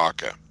of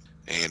Chewbacca,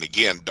 and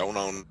again, don't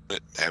own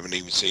it, haven't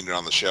even seen it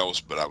on the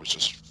shelves, but I was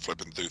just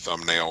flipping through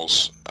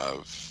thumbnails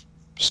of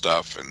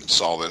stuff and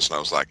saw this, and I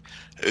was like,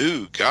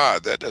 ooh,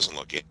 God, that doesn't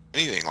look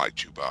anything like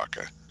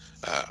Chewbacca.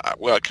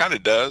 Well, it kind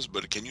of does,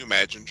 but can you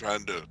imagine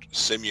trying to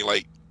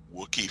simulate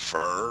Wookiee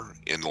fur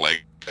in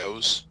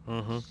Legos?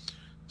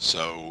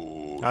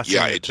 So I see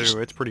it too.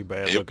 It's pretty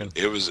bad looking.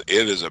 It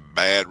is a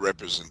bad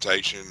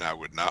representation. I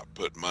would not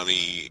put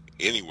money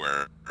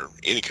anywhere, or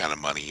any kind of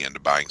money,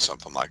 into buying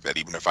something like that,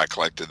 even if I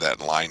collected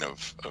that line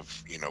of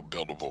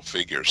buildable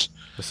figures.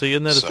 See,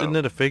 isn't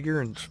that a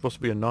figure and it's supposed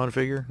to be a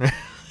non-figure?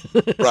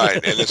 Right,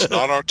 and it's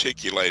not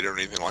articulated or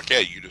anything like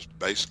that. You just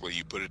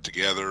basically put it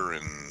together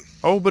and.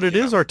 Oh, but it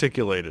is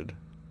articulated.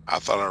 I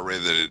thought I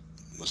read that it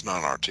was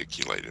not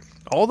articulated.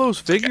 All those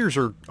figures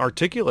are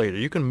articulated.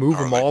 You can move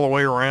them all the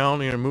way around.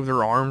 Move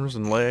their arms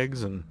and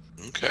legs and.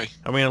 Okay.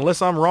 I mean,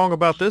 unless I'm wrong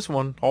about this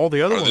one, all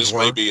the other ones this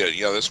were.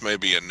 This may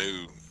be a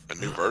new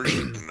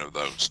version of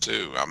those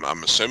too.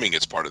 I'm assuming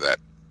it's part of that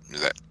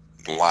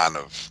line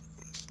of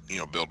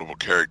buildable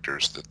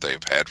characters that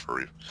they've had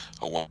for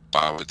a while,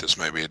 but this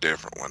may be a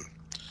different one.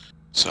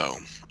 So,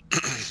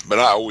 but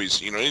I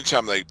always,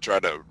 anytime they try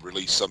to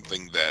release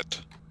something that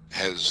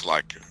has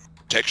like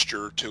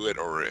texture to it,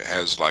 or it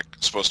has like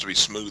supposed to be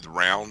smooth,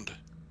 round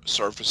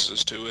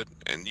surfaces to it,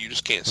 and you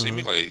just can't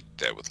simulate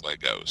that with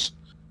Legos.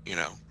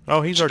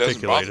 Oh, he's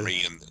articulated.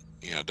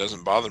 It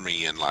doesn't bother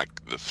me in like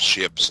the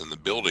ships and the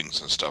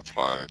buildings and stuff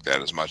like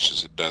that as much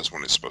as it does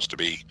when it's supposed to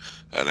be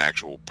an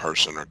actual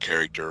person or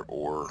character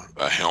or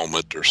a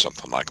helmet or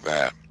something like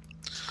that.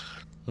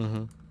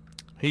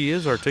 He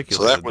is articulated.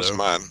 So that was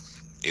mine.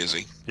 Is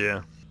he?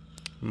 Yeah.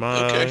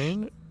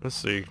 Mine. Let's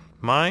see.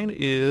 Mine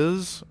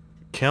is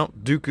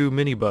Count Dooku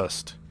mini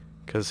bust,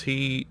 because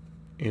he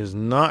is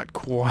not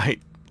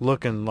quite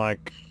looking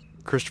like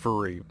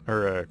Christopher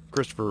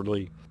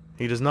Lee.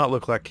 He does not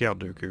look like Count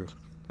Dooku.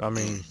 I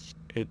mean,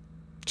 it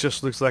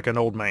just looks like an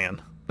old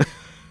man.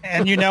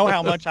 And you know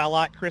how much I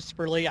like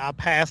Christopher Lee. I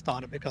passed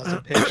on it because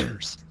of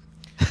pictures.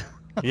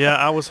 Yeah,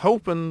 I was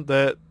hoping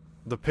that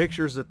the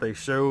pictures that they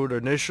showed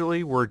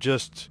initially were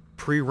just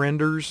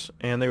pre-renders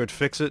and they would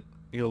fix it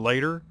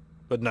later.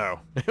 but no,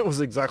 it was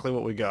exactly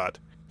what we got.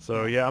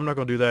 So yeah, I'm not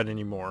going to do that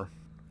anymore.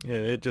 Yeah,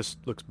 it just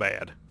looks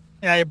bad.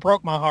 Yeah, it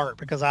broke my heart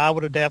because I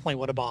definitely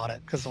would have bought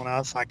it because when I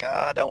was like,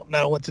 I don't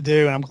know what to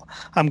do, and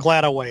I'm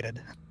glad I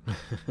waited.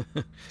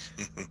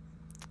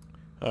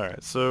 All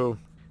right, so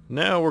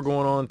now we're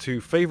going on to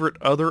favorite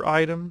other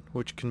item,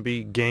 which can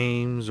be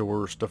games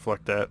or stuff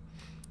like that.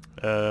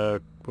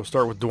 We'll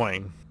start with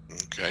Dwayne.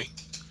 Okay.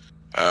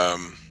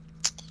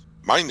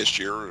 Mine this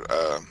year,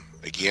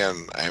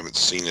 again, I haven't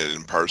seen it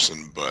in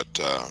person, but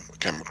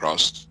came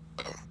across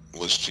a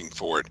listing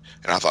for it,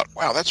 and I thought,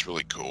 wow, that's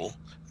really cool.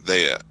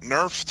 They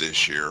Nerf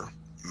this year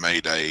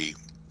made a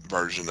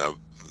version of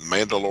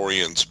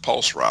Mandalorian's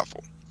pulse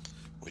rifle,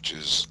 which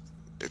is,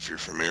 if you're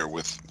familiar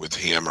with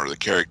him or the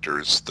character,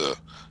 it's the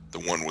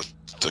one with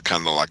the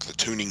kind of like the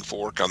tuning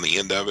fork on the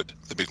end of it,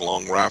 the big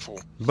long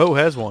rifle. Bo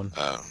has one.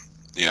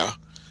 Yeah,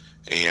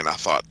 and I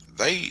thought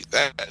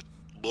that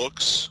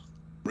looks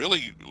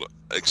really,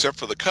 except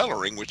for the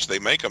coloring, which they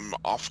make them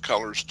off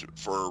colors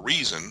for a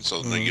reason,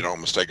 so that you don't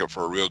mistake it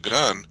for a real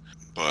gun.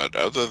 But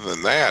other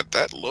than that,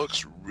 that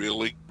looks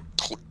really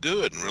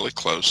good and really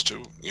close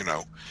to,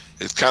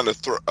 it's kind of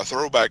a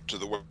throwback to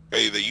the way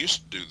they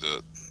used to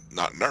do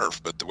not Nerf,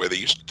 but the way they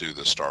used to do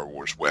the Star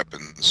Wars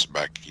weapons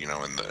back, in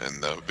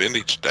the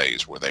vintage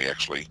days, where they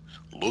actually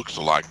looked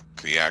like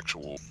the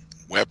actual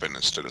weapon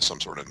instead of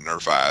some sort of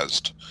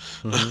Nerfized,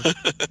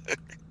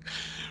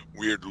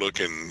 weird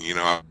looking.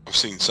 I've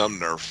seen some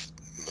Nerf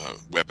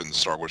weapons,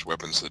 Star Wars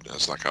weapons, that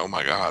it's like, oh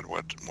my God,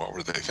 what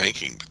were they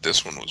thinking? But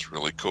this one was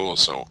really cool.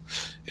 So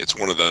it's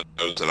one of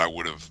those that I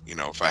would have,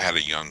 if I had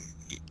a young,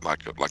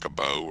 like a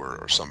Bo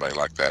or somebody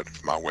like that,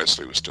 if my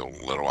Wesley was still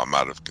little, I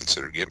might have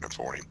considered getting it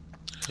for him.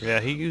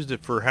 Yeah, he used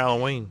it for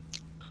Halloween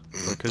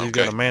because he's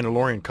got a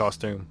Mandalorian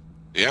costume.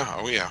 Yeah,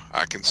 oh yeah,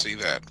 I can see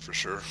that for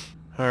sure.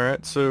 All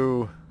right,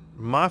 so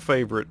my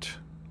favorite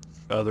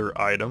other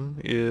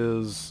item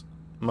is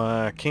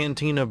my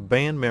Cantina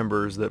band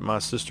members that my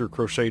sister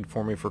crocheted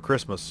for me for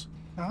Christmas.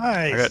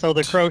 Nice. So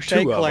the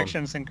crochet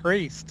collection's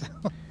increased.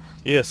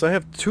 Yes, I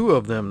have 2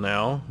 of them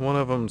now. One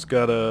of them's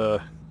got they're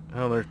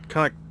kind of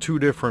like 2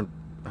 different,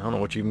 I don't know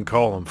what you even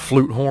call them,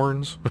 flute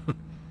horns,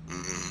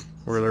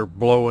 where they're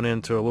blowing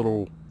into a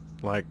little,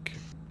 like,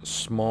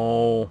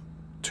 small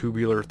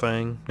tubular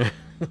thing.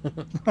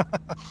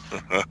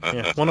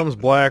 Yeah, one of them's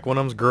black, one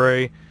of them's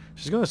gray.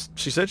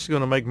 She said she's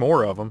gonna make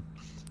more of them.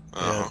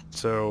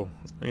 So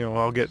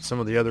I'll get some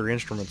of the other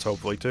instruments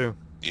hopefully too.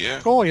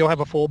 Yeah. Cool. You'll have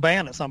a full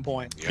band at some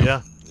point.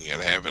 Yeah. You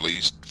gotta have at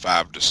least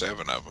 5 to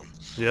 7 of them.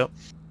 Yep.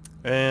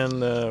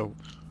 And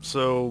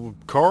so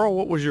Carl,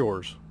 what was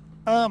yours?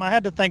 I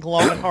had to think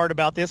long and hard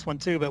about this one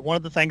too, but one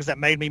of the things that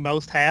made me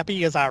most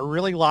happy is I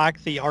really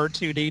like the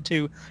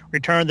R2-D2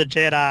 Return of the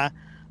Jedi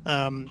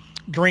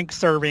drink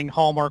serving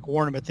Hallmark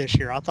ornament this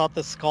year. I thought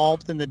the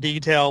sculpt and the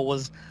detail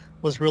was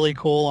really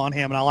cool on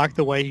him, and I liked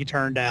the way he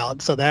turned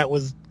out. So that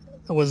was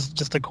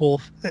just a cool.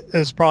 It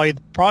was probably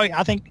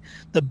I think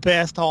the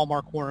best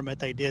Hallmark ornament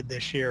they did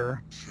this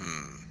year.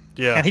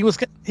 Yeah, and he was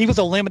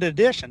a limited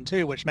edition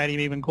too, which made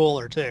him even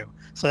cooler too.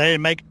 So they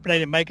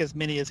didn't make as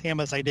many as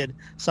him as they did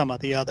some of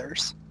the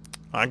others.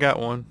 I got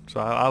one, so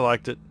I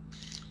liked it.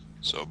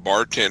 So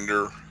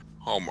bartender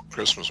Hallmark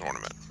Christmas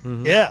ornament.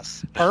 Mm-hmm.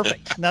 Yes,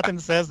 perfect. Nothing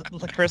says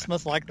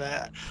Christmas like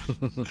that.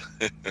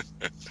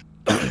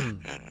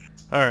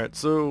 All right,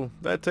 so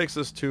that takes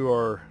us to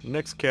our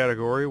next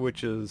category,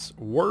 which is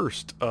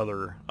worst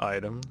other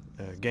item,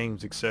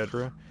 games,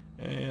 etc.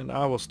 And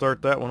I will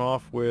start that one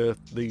off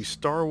with the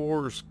Star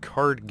Wars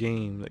card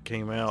game that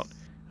came out.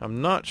 I'm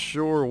not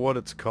sure what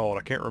it's called.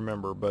 I can't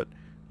remember, but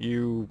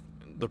the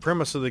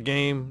premise of the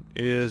game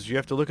is you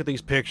have to look at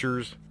these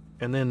pictures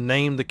and then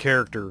name the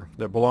character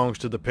that belongs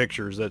to the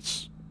pictures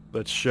that's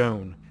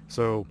shown.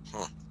 So,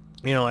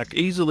 like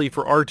easily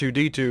for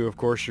R2-D2, of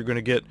course, you're going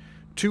to get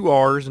 2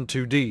 R's and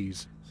 2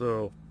 D's.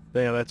 So,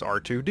 yeah, that's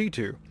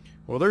R2-D2.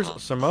 Well, there's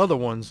some other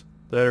ones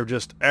that are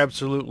just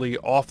absolutely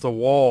off the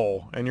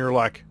wall, and you're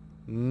like,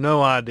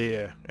 no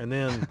idea. And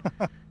then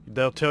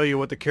they'll tell you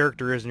what the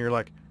character is, and you're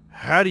like,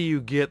 how do you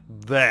get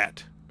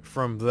that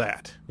from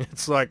that?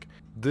 It's like,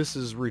 this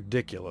is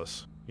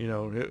ridiculous.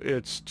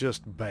 It's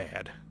just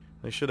bad.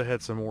 They should have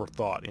had some more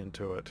thought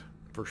into it,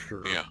 for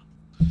sure. Yeah.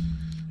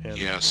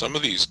 And, some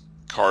of these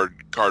card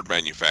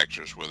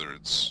manufacturers, whether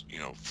it's,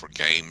 for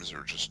games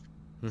or just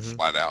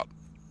flat out,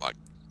 like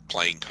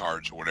playing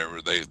cards or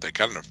whatever, they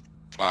kind of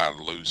fly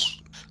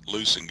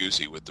loose and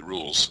goosey with the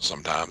rules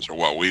sometimes, or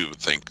what we would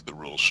think the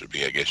rules should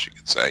be, I guess you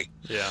could say.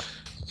 Yeah.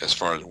 As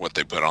far as what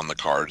they put on the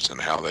cards and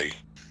how they,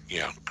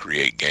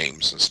 create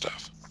games and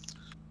stuff.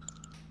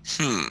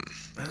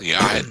 Yeah,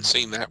 I hadn't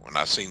seen that one.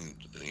 I've seen,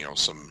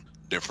 some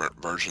different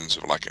versions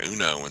of like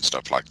Uno and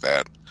stuff like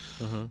that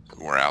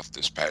were out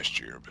this past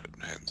year, but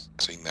I hadn't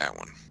seen that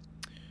one.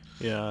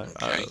 Yeah.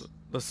 Okay.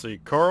 Let's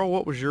see. Carl,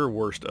 what was your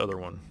worst other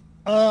one?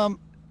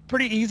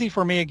 pretty easy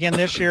for me again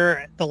this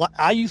year.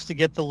 I used to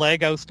get the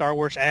Lego Star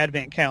Wars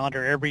Advent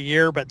Calendar every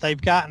year, but I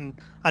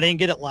didn't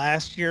get it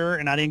last year,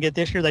 and I didn't get it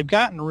this year. They've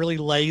gotten really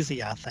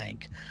lazy, I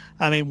think.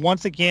 I mean,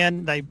 once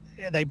again, they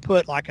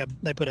put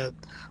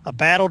a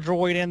battle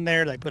droid in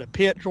there, they put a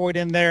pit droid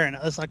in there, and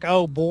it's like,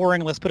 oh,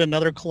 boring. Let's put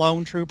another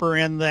clone trooper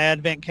in the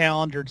Advent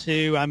Calendar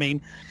too. I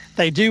mean,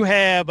 they do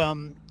have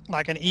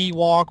like an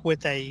Ewok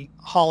with a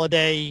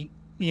holiday,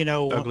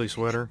 ugly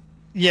sweater.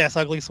 Yes,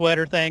 ugly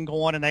sweater thing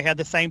going, and they had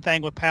the same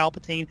thing with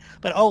Palpatine.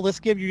 But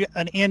let's give you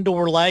an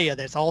indoor Leia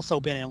that's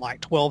also been in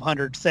like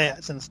 1,200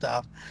 sets and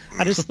stuff.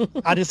 I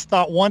just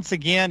thought once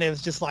again it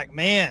was just like,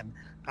 man,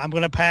 I'm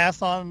going to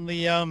pass on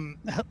the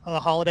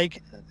holiday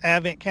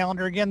Advent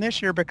Calendar again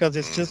this year because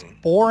it's just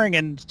boring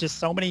and just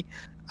so many.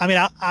 I mean,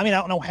 I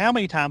don't know how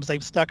many times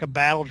they've stuck a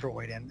battle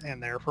droid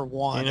in there for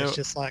one. It's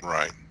just like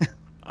right.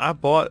 I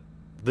bought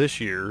this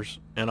year's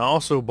and I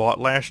also bought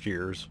last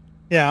year's.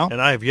 Yeah.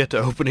 And I have yet to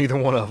open either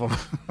one of them.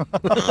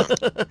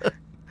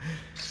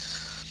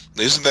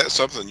 Isn't that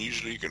something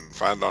usually you can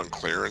find on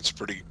clearance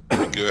pretty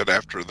good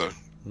after the?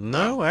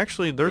 No,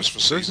 actually,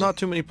 there's not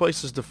too many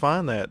places to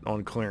find that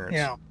on clearance.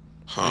 Yeah.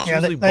 Huh. It's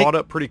usually bought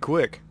up pretty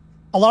quick.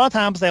 A lot of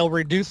times they'll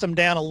reduce them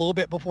down a little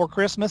bit before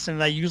Christmas,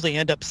 and they usually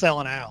end up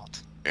selling out.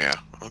 Yeah.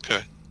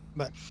 Okay.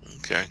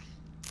 Okay.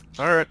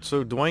 All right.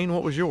 So, Dwayne,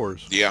 what was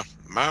yours? Yeah,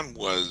 mine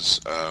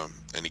was,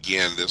 and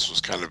again, this was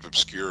kind of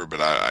obscure,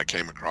 but I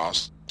came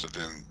across it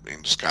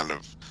in just kind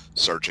of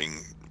searching,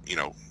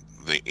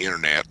 the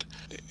internet.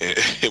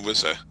 It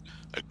was a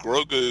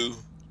Grogu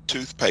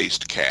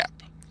toothpaste cap.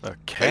 A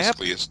cap?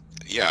 Basically, it's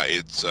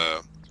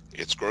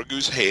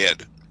Grogu's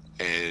head,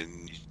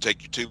 and you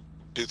take your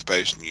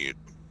toothpaste and you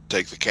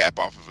take the cap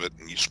off of it,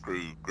 and you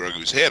screw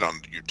Grogu's head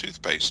onto your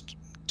toothpaste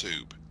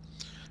tube.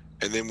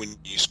 And then when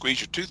you squeeze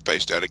your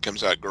toothpaste out, it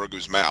comes out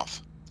Grogu's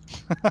mouth.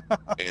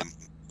 And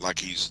like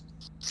he's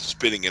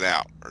spitting it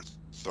out or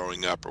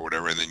throwing up or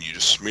whatever, and then you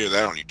just smear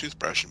that on your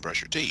toothbrush and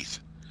brush your teeth.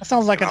 That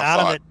sounds like an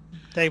item that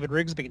David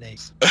Rigsby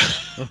needs.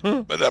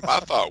 But my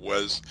thought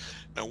was,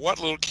 now what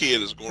little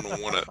kid is going to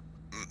want to,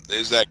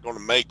 is that going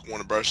to make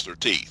want to brush their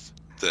teeth?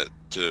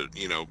 To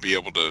be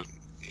able to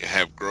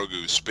have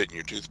Grogu spitting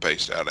your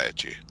toothpaste out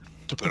at you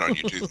to put on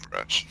your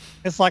toothbrush.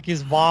 It's like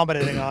he's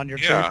vomiting on your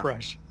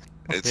toothbrush.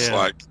 It's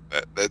like,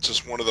 that's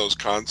just one of those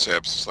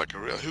concepts. It's like,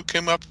 who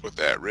came up with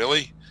that,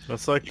 really?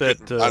 That's like you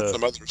that.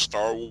 Some other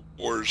Star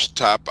Wars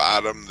type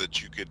item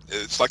that you could.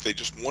 It's like they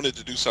just wanted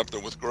to do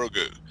something with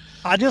Grogu.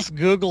 I just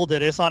Googled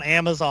it. It's on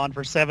Amazon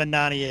for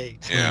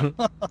 $7.98. Yeah.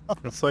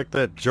 It's like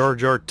that Jar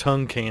Jar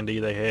tongue candy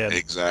they had.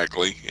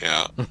 Exactly.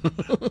 Yeah.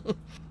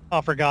 I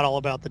forgot all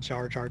about the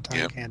Jar Jar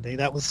tongue candy.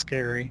 That was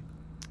scary.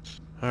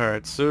 All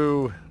right,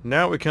 so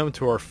now we come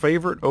to our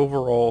favorite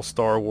overall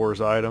Star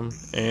Wars item,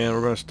 and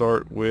we're going to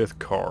start with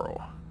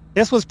Carl.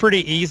 This was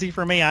pretty easy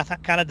for me. I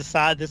kind of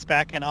decided this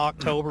back in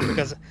October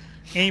because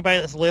anybody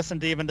that's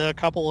listened even to a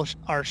couple of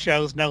our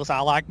shows knows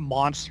I like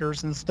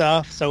monsters and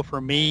stuff. So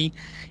for me,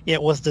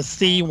 it was the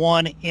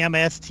C1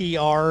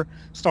 MSTR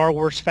Star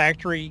Wars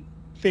Factory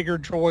figure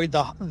droid,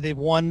 the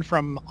one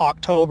from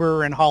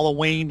October and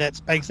Halloween. That's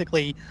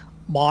basically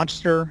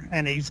monster,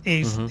 and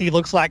he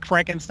looks like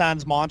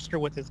Frankenstein's monster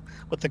with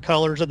the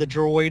colors of the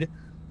droid.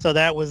 So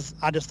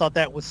I just thought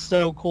that was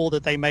so cool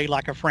that they made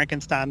like a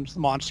Frankenstein's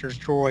monsters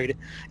droid.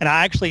 And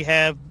I actually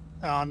have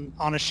on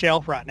a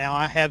shelf right now,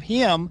 I have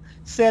him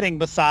sitting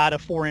beside a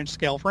 4-inch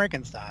scale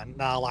Frankenstein.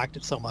 And I liked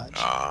it so much.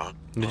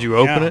 Did you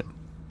open it?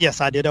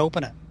 Yes, I did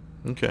open it.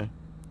 Okay.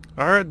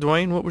 All right,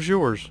 Dwayne, what was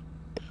yours?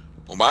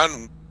 Well,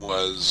 mine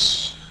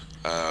was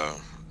I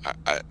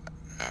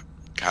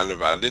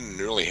didn't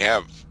really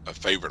have a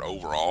favorite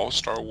overall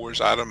Star Wars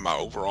item. My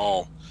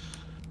overall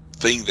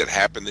thing that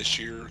happened this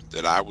year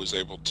that I was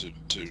able to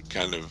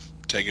kind of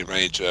take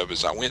advantage of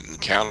is I went and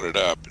counted it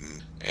up,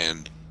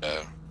 and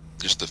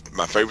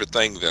my favorite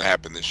thing that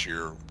happened this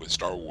year with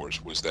Star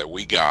Wars was that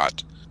we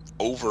got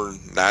over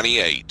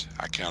 98,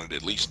 I counted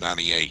at least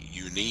 98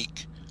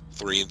 unique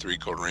 3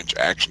 3/4-inch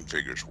action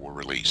figures were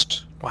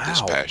released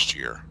this past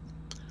year.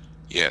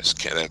 Yes,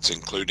 that's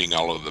including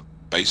all of the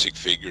basic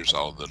figures,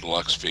 all the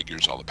deluxe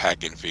figures, all the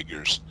pack-in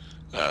figures,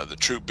 the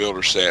troop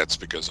builder sets,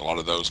 because a lot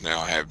of those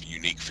now have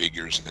unique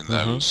figures in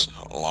those,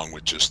 along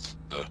with just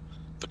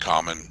the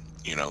common,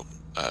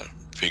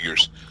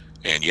 figures.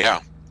 And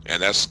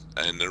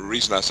and the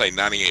reason I say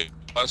 98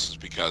 plus is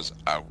because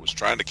I was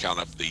trying to count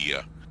up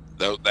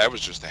that was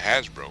just the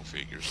Hasbro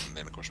figures, and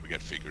then of course we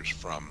got figures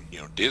from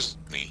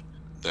Disney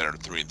that are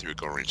 3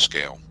 3/4-inch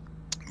scale.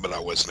 But I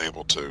wasn't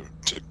able to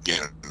get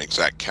an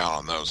exact count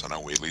on those. I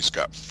know we at least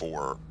got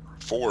four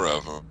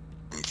of them,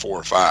 4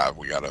 or 5.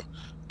 We got a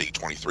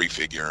D23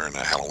 figure and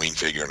a Halloween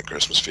figure and a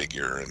Christmas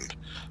figure and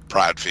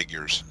Pride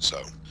figures.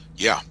 So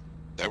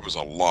that was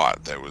a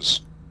lot that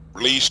was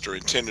released or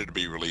intended to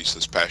be released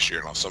this past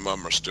year. Now some of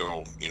them are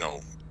still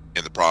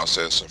in the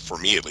process of, for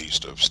me at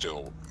least, of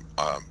still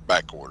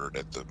back ordered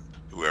at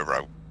whoever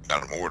I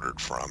got them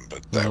ordered from.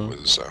 But that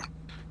was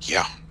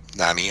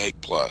 98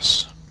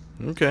 plus.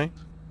 Okay.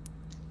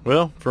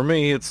 Well, for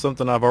me, it's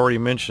something I've already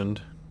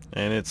mentioned,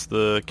 and it's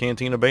the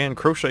Cantina Band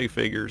crochet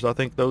figures. I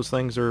think those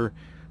things are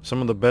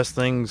some of the best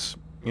things,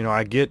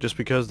 I get just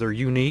because they're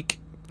unique,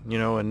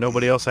 and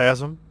nobody else has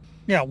them.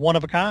 Yeah, one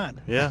of a kind.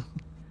 Yeah,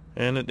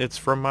 and it's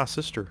from my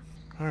sister.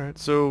 All right,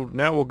 so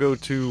now we'll go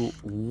to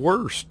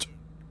worst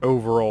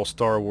overall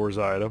Star Wars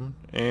item,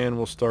 and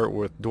we'll start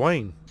with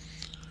Dwayne.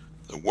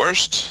 The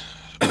worst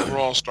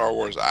overall Star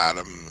Wars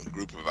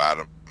group of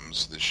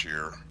items this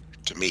year,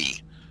 to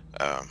me,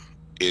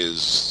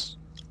 is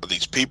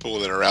these people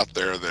that are out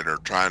there that are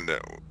trying to,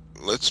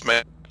 let's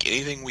make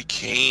anything we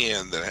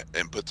can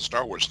and put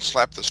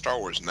slap the Star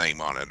Wars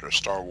name on it, or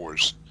Star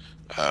Wars,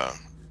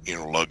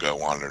 logo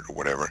on it or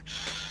whatever.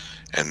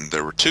 And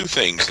there were two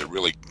things that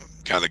really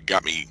kind of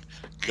got me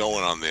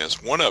going on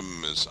this. One of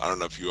them is, I don't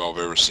know if you all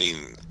have ever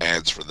seen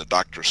ads for the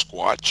Dr.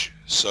 Squatch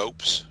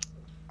soaps.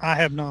 I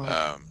have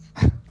not.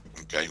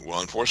 Okay,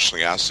 well,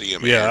 unfortunately, I see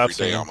them I've every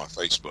day seen on my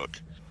Facebook.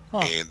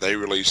 Huh. And they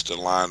released a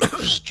line of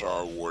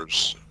Star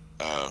Wars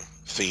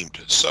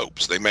themed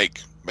soaps. They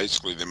make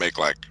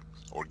like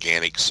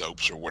organic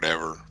soaps or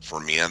whatever for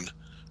men.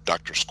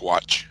 Dr.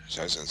 Squatch,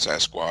 as in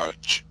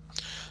Sasquatch.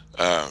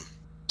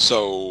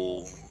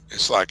 So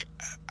it's like,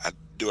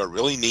 do I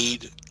really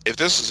need, if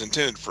this is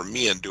intended for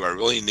men, do I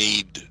really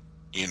need,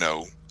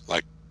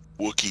 like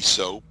Wookiee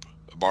soap,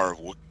 a bar of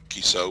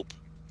Wookiee soap,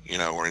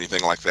 or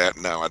anything like that?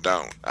 No, I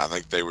don't. I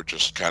think they were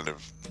just kind of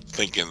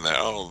thinking that,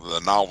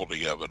 the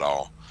novelty of it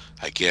all,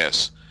 I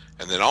guess.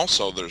 And then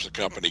also there's a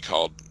company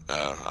called,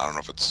 I don't know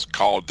if it's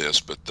called this,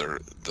 but they're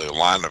the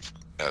line of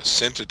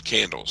scented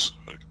candles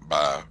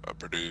by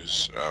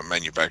a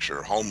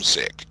manufacturer,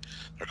 Homesick.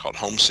 They're called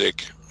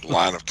Homesick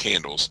line of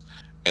candles.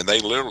 And they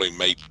literally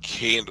made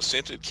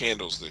scented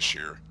candles this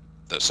year.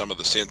 Some of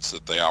the scents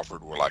that they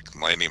offered were like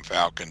Millennium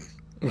Falcon,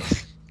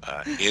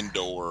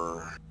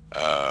 Endor,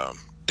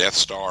 Death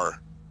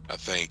Star, I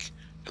think.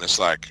 And it's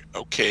like,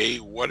 okay,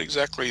 what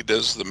exactly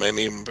does the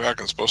Millennium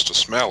Falcon supposed to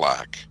smell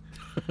like?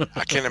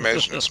 I can't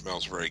imagine it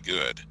smells very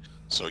good.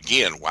 So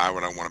again, why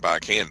would I want to buy a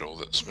candle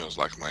that smells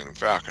like Millennium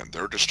Falcon?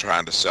 They're just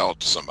trying to sell it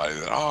to somebody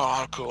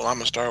that, cool,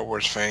 I'm a Star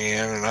Wars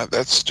fan, and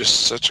that's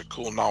just such a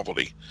cool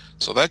novelty.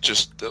 So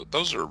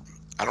those are,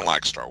 I don't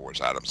like Star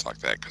Wars items like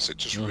that, because it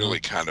just really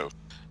kind of,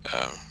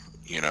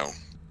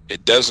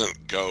 it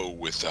doesn't go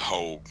with the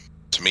whole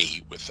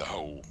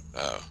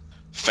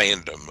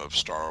fandom of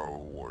Star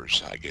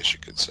Wars, I guess you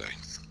could say.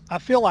 I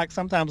feel like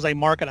sometimes they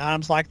market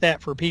items like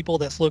that for people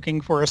that's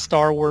looking for a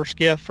Star Wars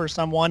gift for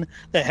someone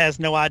that has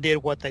no idea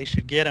what they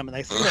should get them. And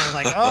they see it and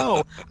like,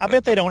 I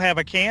bet they don't have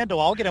a candle.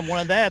 I'll get them one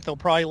of that. They'll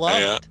probably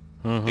love it.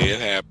 Mm-hmm. It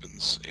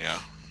happens, yeah.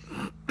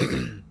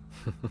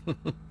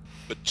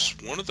 But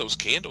just one of those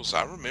candles,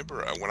 I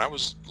remember when I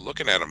was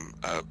looking at them,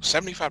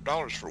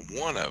 $75 for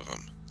one of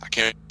them. I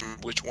can't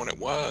remember which one it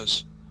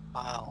was.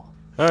 Wow.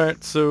 All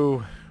right,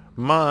 so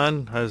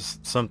mine has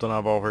something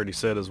I've already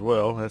said as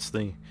well. That's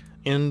the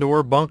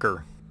indoor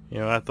bunker.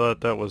 I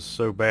thought that was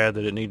so bad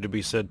that it needed to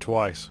be said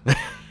twice.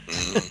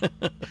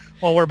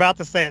 Well, we're about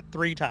to say it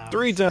 3 times.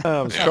 3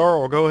 times. Yeah.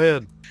 Carl, go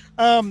ahead.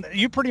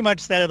 You pretty much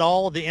said it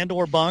all. The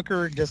indoor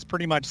bunker just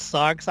pretty much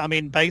sucks. I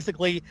mean,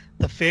 basically,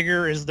 the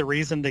figure is the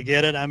reason to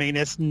get it. I mean,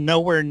 it's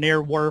nowhere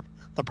near worth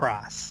the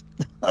price.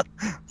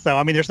 So,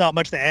 I mean, there's not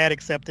much to add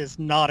except it's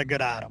not a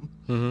good item.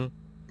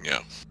 Mm-hmm. Yeah.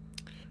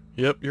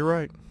 Yep, you're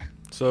right.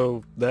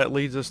 So that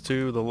leads us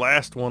to the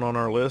last one on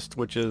our list,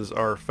 which is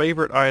our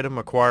favorite item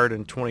acquired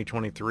in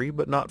 2023,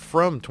 but not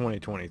from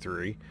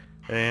 2023.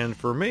 And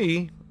for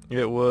me,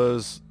 it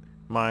was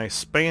my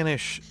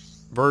Spanish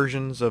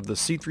versions of the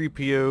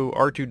C-3PO,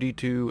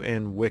 R2-D2,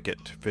 and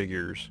Wicket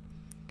figures.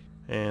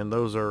 And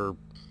those are,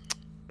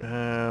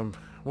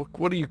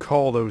 what do you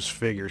call those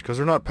figures? Because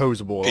they're not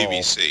posable at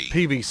PVC. all.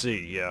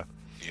 PVC, yeah.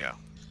 Yeah.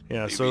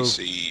 Yeah,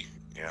 PVC,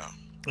 yeah.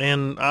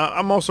 And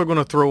I'm also going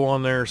to throw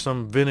on there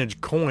some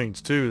vintage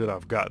coins, too, that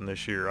I've gotten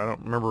this year. I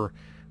don't remember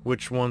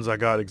which ones I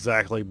got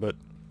exactly, but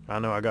I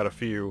know I got a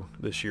few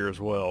this year as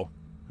well.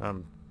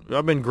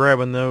 I've been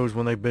grabbing those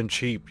when they've been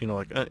cheap,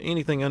 like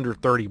anything under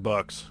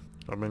 $30.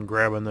 I've been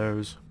grabbing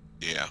those.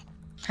 Yeah.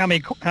 How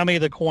many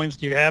of the coins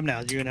do you have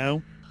now? Do you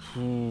know?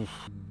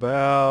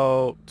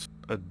 About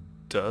a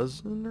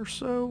dozen or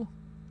so.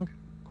 Okay,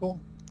 cool.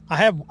 I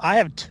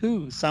have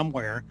 2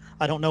 somewhere.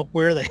 I don't know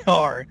where they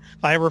are.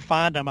 If I ever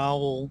find them, I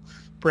will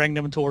bring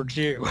them towards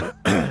you.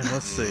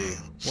 Let's see.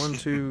 1,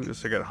 2.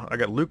 I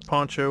got Luke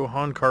Poncho,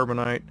 Han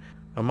Carbonite,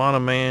 Amana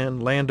Man,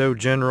 Lando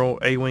General,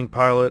 A-Wing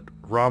Pilot,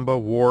 Ramba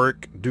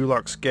Warwick,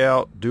 Duloc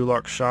Scout,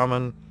 Duloc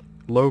Shaman,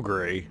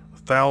 Logray,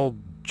 Thal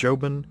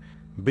Jobin,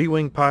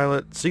 B-Wing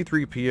Pilot,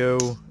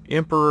 C-3PO,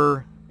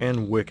 Emperor,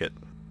 and Wicket.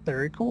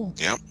 Very cool.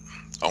 Yep.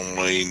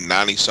 Only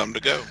 90-some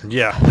to go.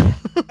 Yeah.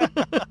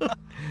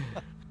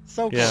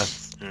 So cool. Yeah.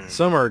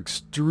 Some are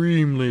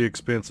extremely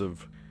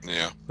expensive.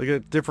 Yeah. They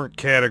got different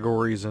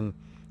categories, and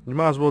you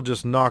might as well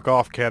just knock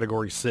off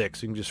Category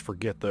 6. You can just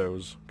forget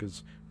those,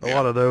 because a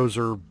lot of those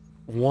are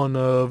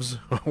one-ofs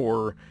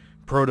or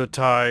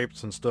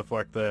prototypes and stuff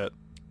like that.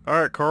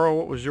 All right, Carl,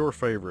 what was your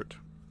favorite?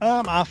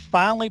 I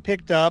finally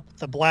picked up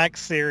the Black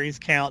Series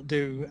Count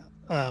Dooku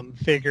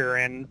figure,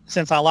 and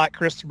since I like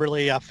Christopher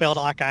Lee, I felt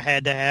like I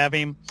had to have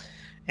him.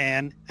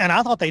 And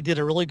I thought they did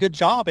a really good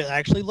job. It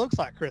actually looks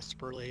like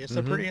Christopher Lee. It's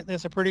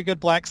a pretty good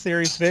Black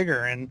Series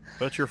figure. And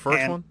that's your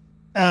first one?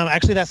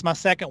 Actually, that's my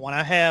second one.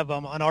 I have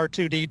an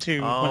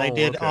R2-D2 when they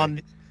did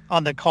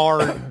on the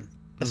card,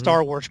 the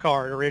Star Wars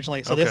card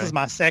originally. So this is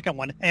my second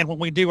one. And when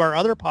we do our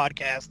other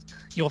podcast,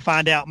 you'll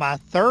find out my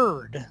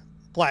third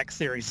Black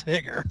Series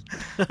figure.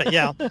 But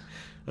yeah.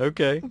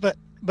 Okay.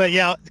 But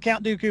yeah,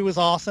 Count Dooku was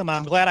awesome.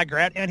 I'm glad I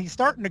grabbed, and he's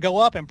starting to go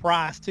up in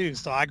price too.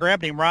 So I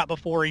grabbed him right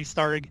before he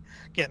started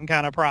getting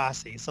kind of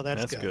pricey. So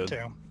that's good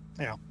too.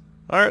 Yeah.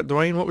 All right,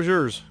 Dwayne, what was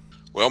yours?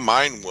 Well,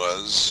 mine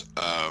was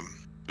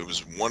it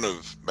was one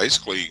of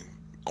basically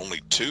only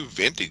 2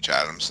 vintage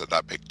items that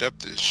I picked up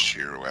this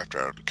year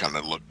after I kind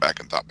of looked back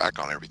and thought back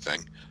on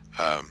everything.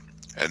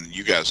 And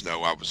you guys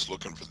know I was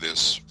looking for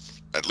this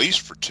at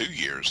least for 2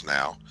 years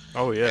now.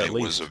 Oh yeah, and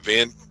it was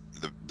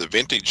the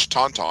vintage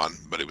Tauntaun,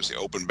 but it was the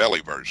open belly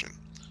version,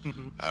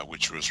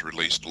 which was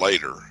released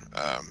later.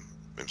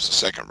 It was the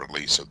second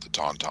release of the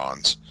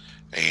Tauntauns,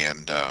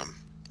 and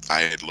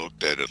I had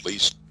looked at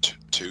least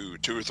two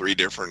or three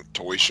different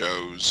toy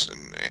shows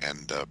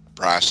and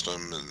priced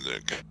them,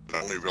 and could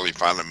only really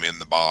find them in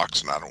the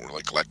box, and I don't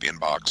really collect in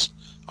box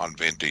on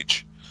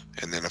vintage.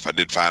 And then if I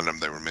did find them,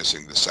 they were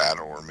missing the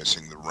saddle or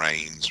missing the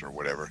reins or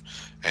whatever.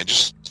 And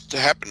just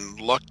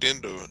lucked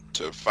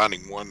into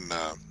finding one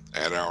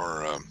at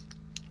our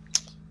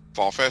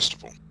fall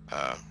festival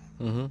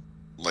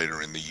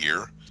later in the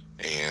year.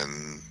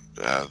 And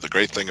the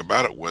great thing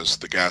about it was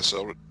the guy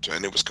sold it,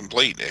 and it was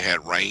complete. It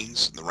had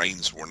reins. The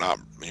reins were not,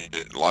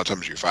 a lot of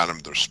times you find them,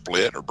 they're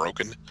split or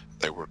broken.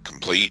 They were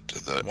complete.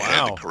 It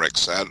had the correct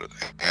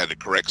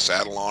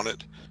saddle on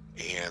it,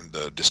 and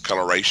the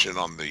discoloration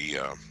on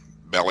the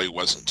belly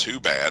wasn't too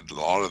bad. A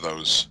lot of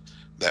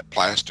that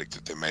plastic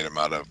that they made them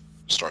out of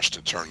starts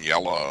to turn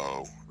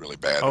yellow really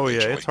bad. Oh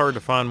eventually. Yeah, it's hard to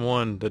find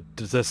one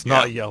that's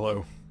not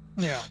yellow.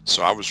 Yeah.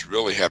 So I was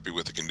really happy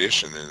with the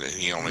condition, and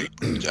he only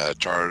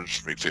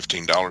charged me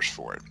 $15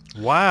 for it.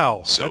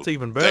 Wow, so that's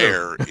even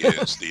better.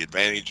 There is the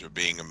advantage of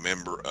being a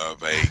member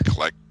of a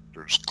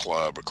collector's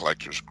club or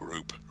collector's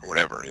group or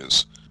whatever it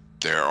is.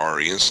 There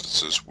are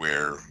instances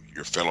where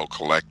your fellow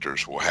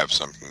collectors will have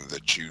something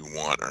that you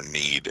want or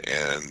need,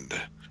 and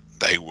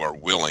they are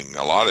willing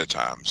a lot of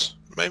times,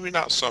 maybe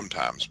not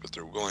sometimes, but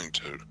they're willing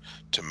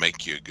to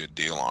make you a good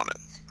deal on it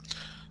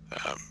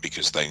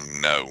because they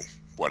know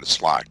what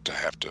it's like to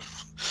have to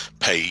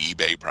pay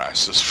eBay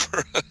prices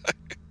for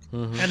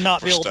and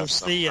not be able to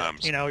see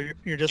sometimes. it.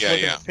 You're just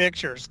looking at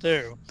pictures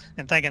too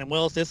and thinking,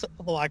 well, is this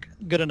like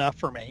good enough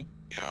for me?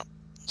 Yeah.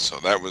 So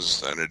that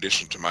was an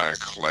addition to my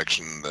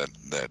collection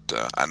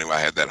that I knew I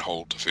had that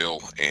hole to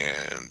fill,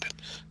 and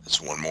it's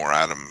one more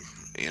item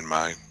in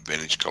my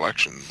vintage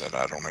collection that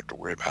I don't have to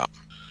worry about.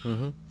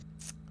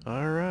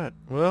 All right.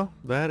 Well,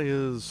 that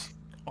is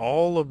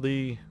all of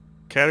the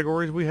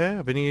categories we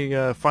have. Any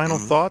final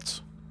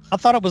thoughts? I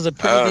thought it was a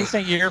pretty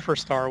decent year for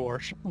Star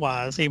Wars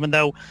wise, even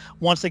though,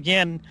 once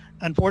again,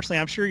 unfortunately,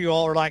 I'm sure you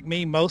all are like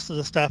me. Most of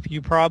the stuff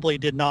you probably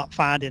did not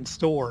find in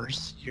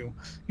stores. You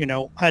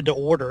had to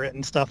order it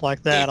and stuff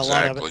like that.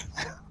 Exactly. A lot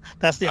of it.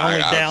 That's the only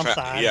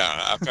downside.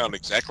 I found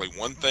exactly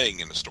one thing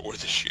in the store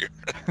this year.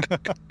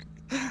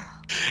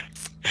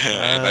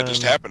 And I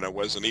just happened. I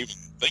wasn't even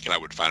thinking I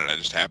would find it. I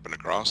just happened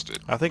across it.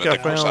 I think but I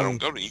of course, found. I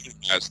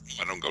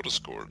don't go to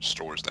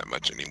stores that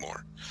much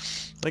anymore.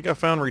 I think I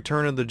found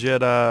Return of the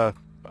Jedi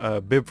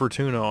Bib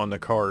Fortuna on the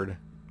card,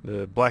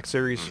 the Black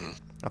Series.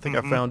 I think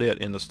I found it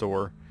in the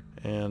store,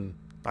 and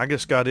I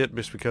just got it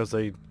just because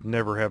they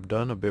never have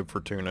done a Bib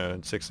Fortuna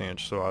in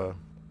 6-inch, so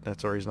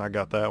that's the reason I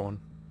got that one.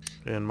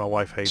 And my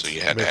wife hates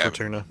Bib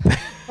Fortuna.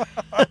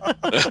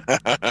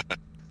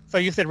 So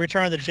you said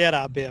Return of the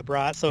Jedi bib,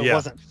 right? So it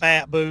wasn't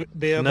Fat Bib?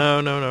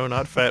 No,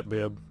 not Fat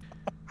Bib.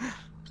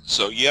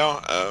 So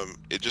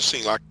it just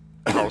seemed like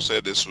Carl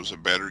said this was a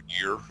better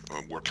year.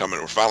 We're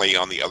finally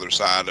on the other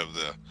side of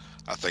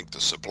I think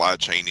the supply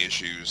chain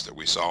issues that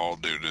we saw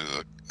due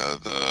to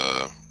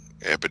the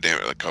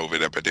epidemic, the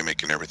COVID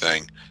epidemic and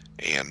everything.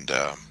 And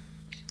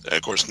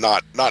of course,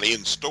 not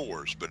in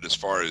stores, but as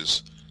far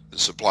as the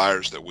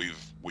suppliers that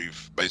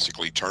we've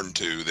basically turned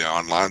to, the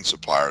online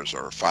suppliers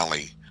are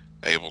finally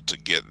able to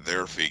get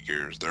their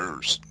figures,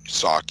 their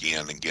stock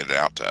in and get it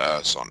out to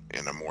us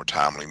in a more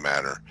timely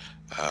manner.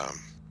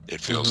 It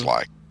feels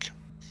like.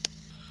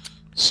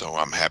 So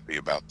I'm happy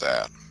about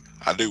that.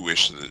 I do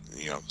wish that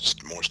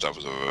more stuff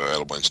was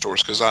available in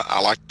stores because I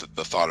like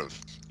the thought of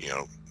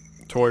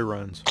toy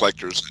runs,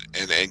 collectors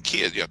and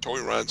kids,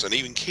 toy runs, and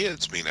even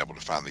kids being able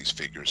to find these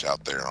figures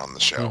out there on the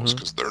shelves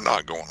because they're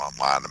not going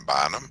online and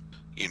buying them.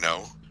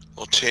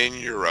 Well,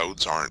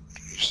 10-year-olds aren't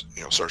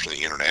searching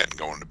the internet and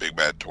going to Big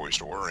Bad Toy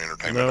Store or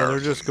Entertainment Earth. No, they're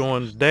just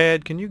going,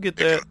 Dad, can you get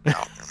that?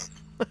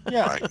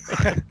 Yeah.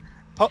 Right.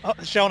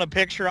 Showing a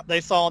picture they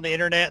saw on the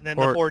internet, and then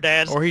the poor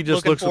dad's or he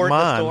just looking looks at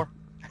mine. The store.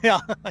 Yeah.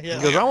 He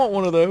goes, I want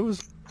one of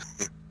those.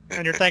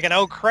 And you're thinking,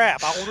 oh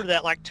crap, I ordered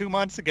that like 2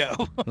 months ago.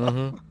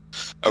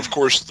 Of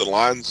course, the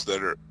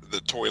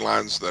toy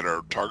lines that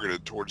are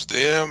targeted towards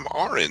them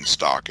are in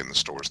stock in the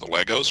stores. The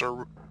Legos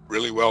are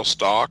really well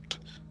stocked.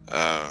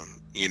 The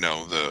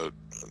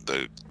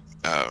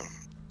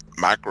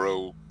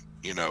micro,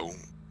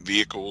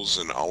 vehicles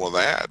and all of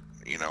that.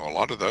 A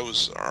lot of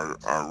those are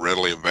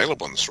readily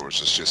available in the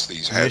stores. It's just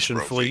these Mission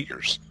Hasbro Fleet.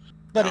 figures.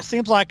 But it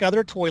seems like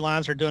other toy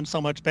lines are doing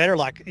so much better.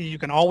 Like you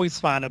can always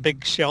find a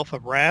big shelf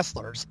of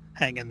Wrestlers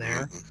hanging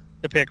there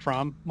to pick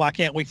from. Why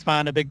can't we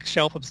find a big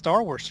shelf of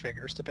Star Wars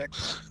figures to pick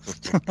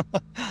from?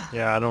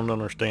 Yeah, I don't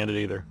understand it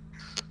either.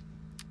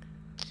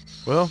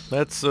 Well,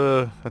 that's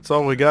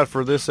all we got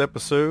for this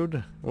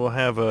episode. We'll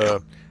have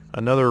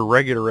another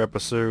regular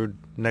episode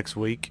next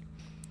week.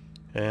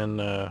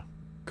 And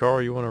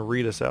Carl, you want to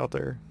read us out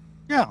there?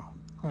 Yeah.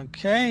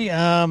 Okay.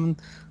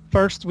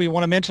 First, we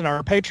want to mention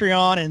our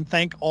Patreon and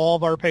thank all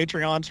of our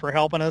Patreons for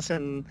helping us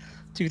in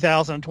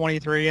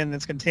 2023, and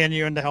it's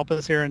continuing to help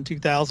us here in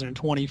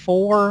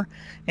 2024.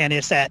 And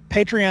it's at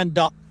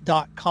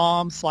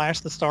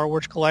patreon.com/the Star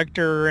Wars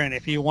Collector. And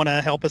if you want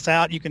to help us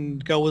out, you can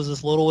go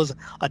as little as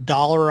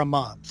 $1 a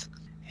month.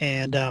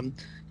 And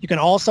you can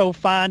also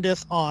find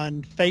us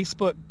on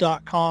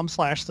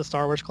facebook.com/the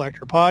Star Wars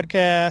Collector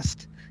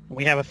Podcast. And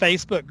we have a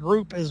Facebook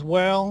group as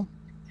well.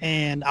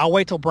 And I'll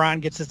wait till Bryan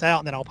gets this out,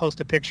 and then I'll post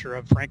a picture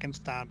of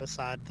Frankenstein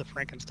beside the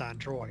Frankenstein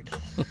droid.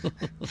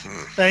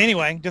 So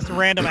anyway, just a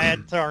random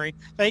ad, sorry.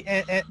 But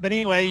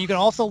anyway, you can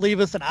also leave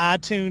us an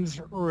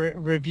iTunes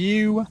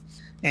review,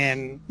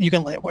 and you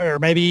can, or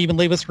maybe even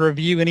leave us a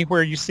review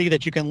anywhere you see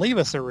that you can leave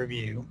us a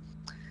review.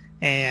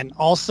 And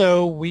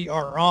also, we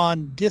are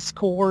on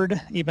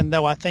Discord, even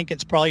though I think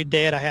it's probably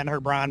dead. I hadn't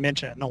heard Bryan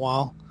mention it in a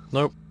while.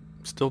 Nope,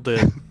 still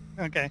dead.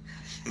 Okay.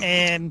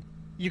 And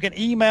you can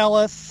email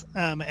us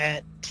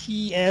at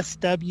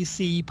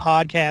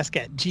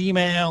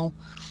tswcpodcast@gmail.com,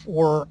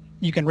 or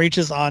you can reach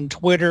us on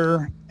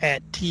Twitter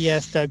at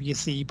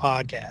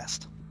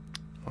tswcpodcast.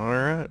 All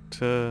right.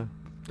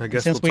 I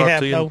guess Since we'll we talk have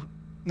to you.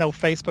 no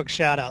Facebook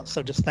shout-outs,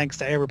 so just thanks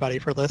to everybody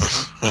for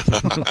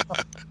listening.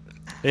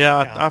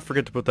 Yeah, I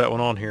forget to put that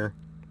one on here.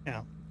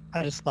 Yeah,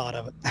 I just thought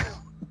of it.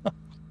 All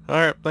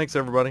right. Thanks,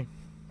 everybody.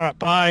 All right,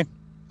 bye.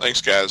 Thanks,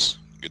 guys.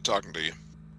 Good talking to you.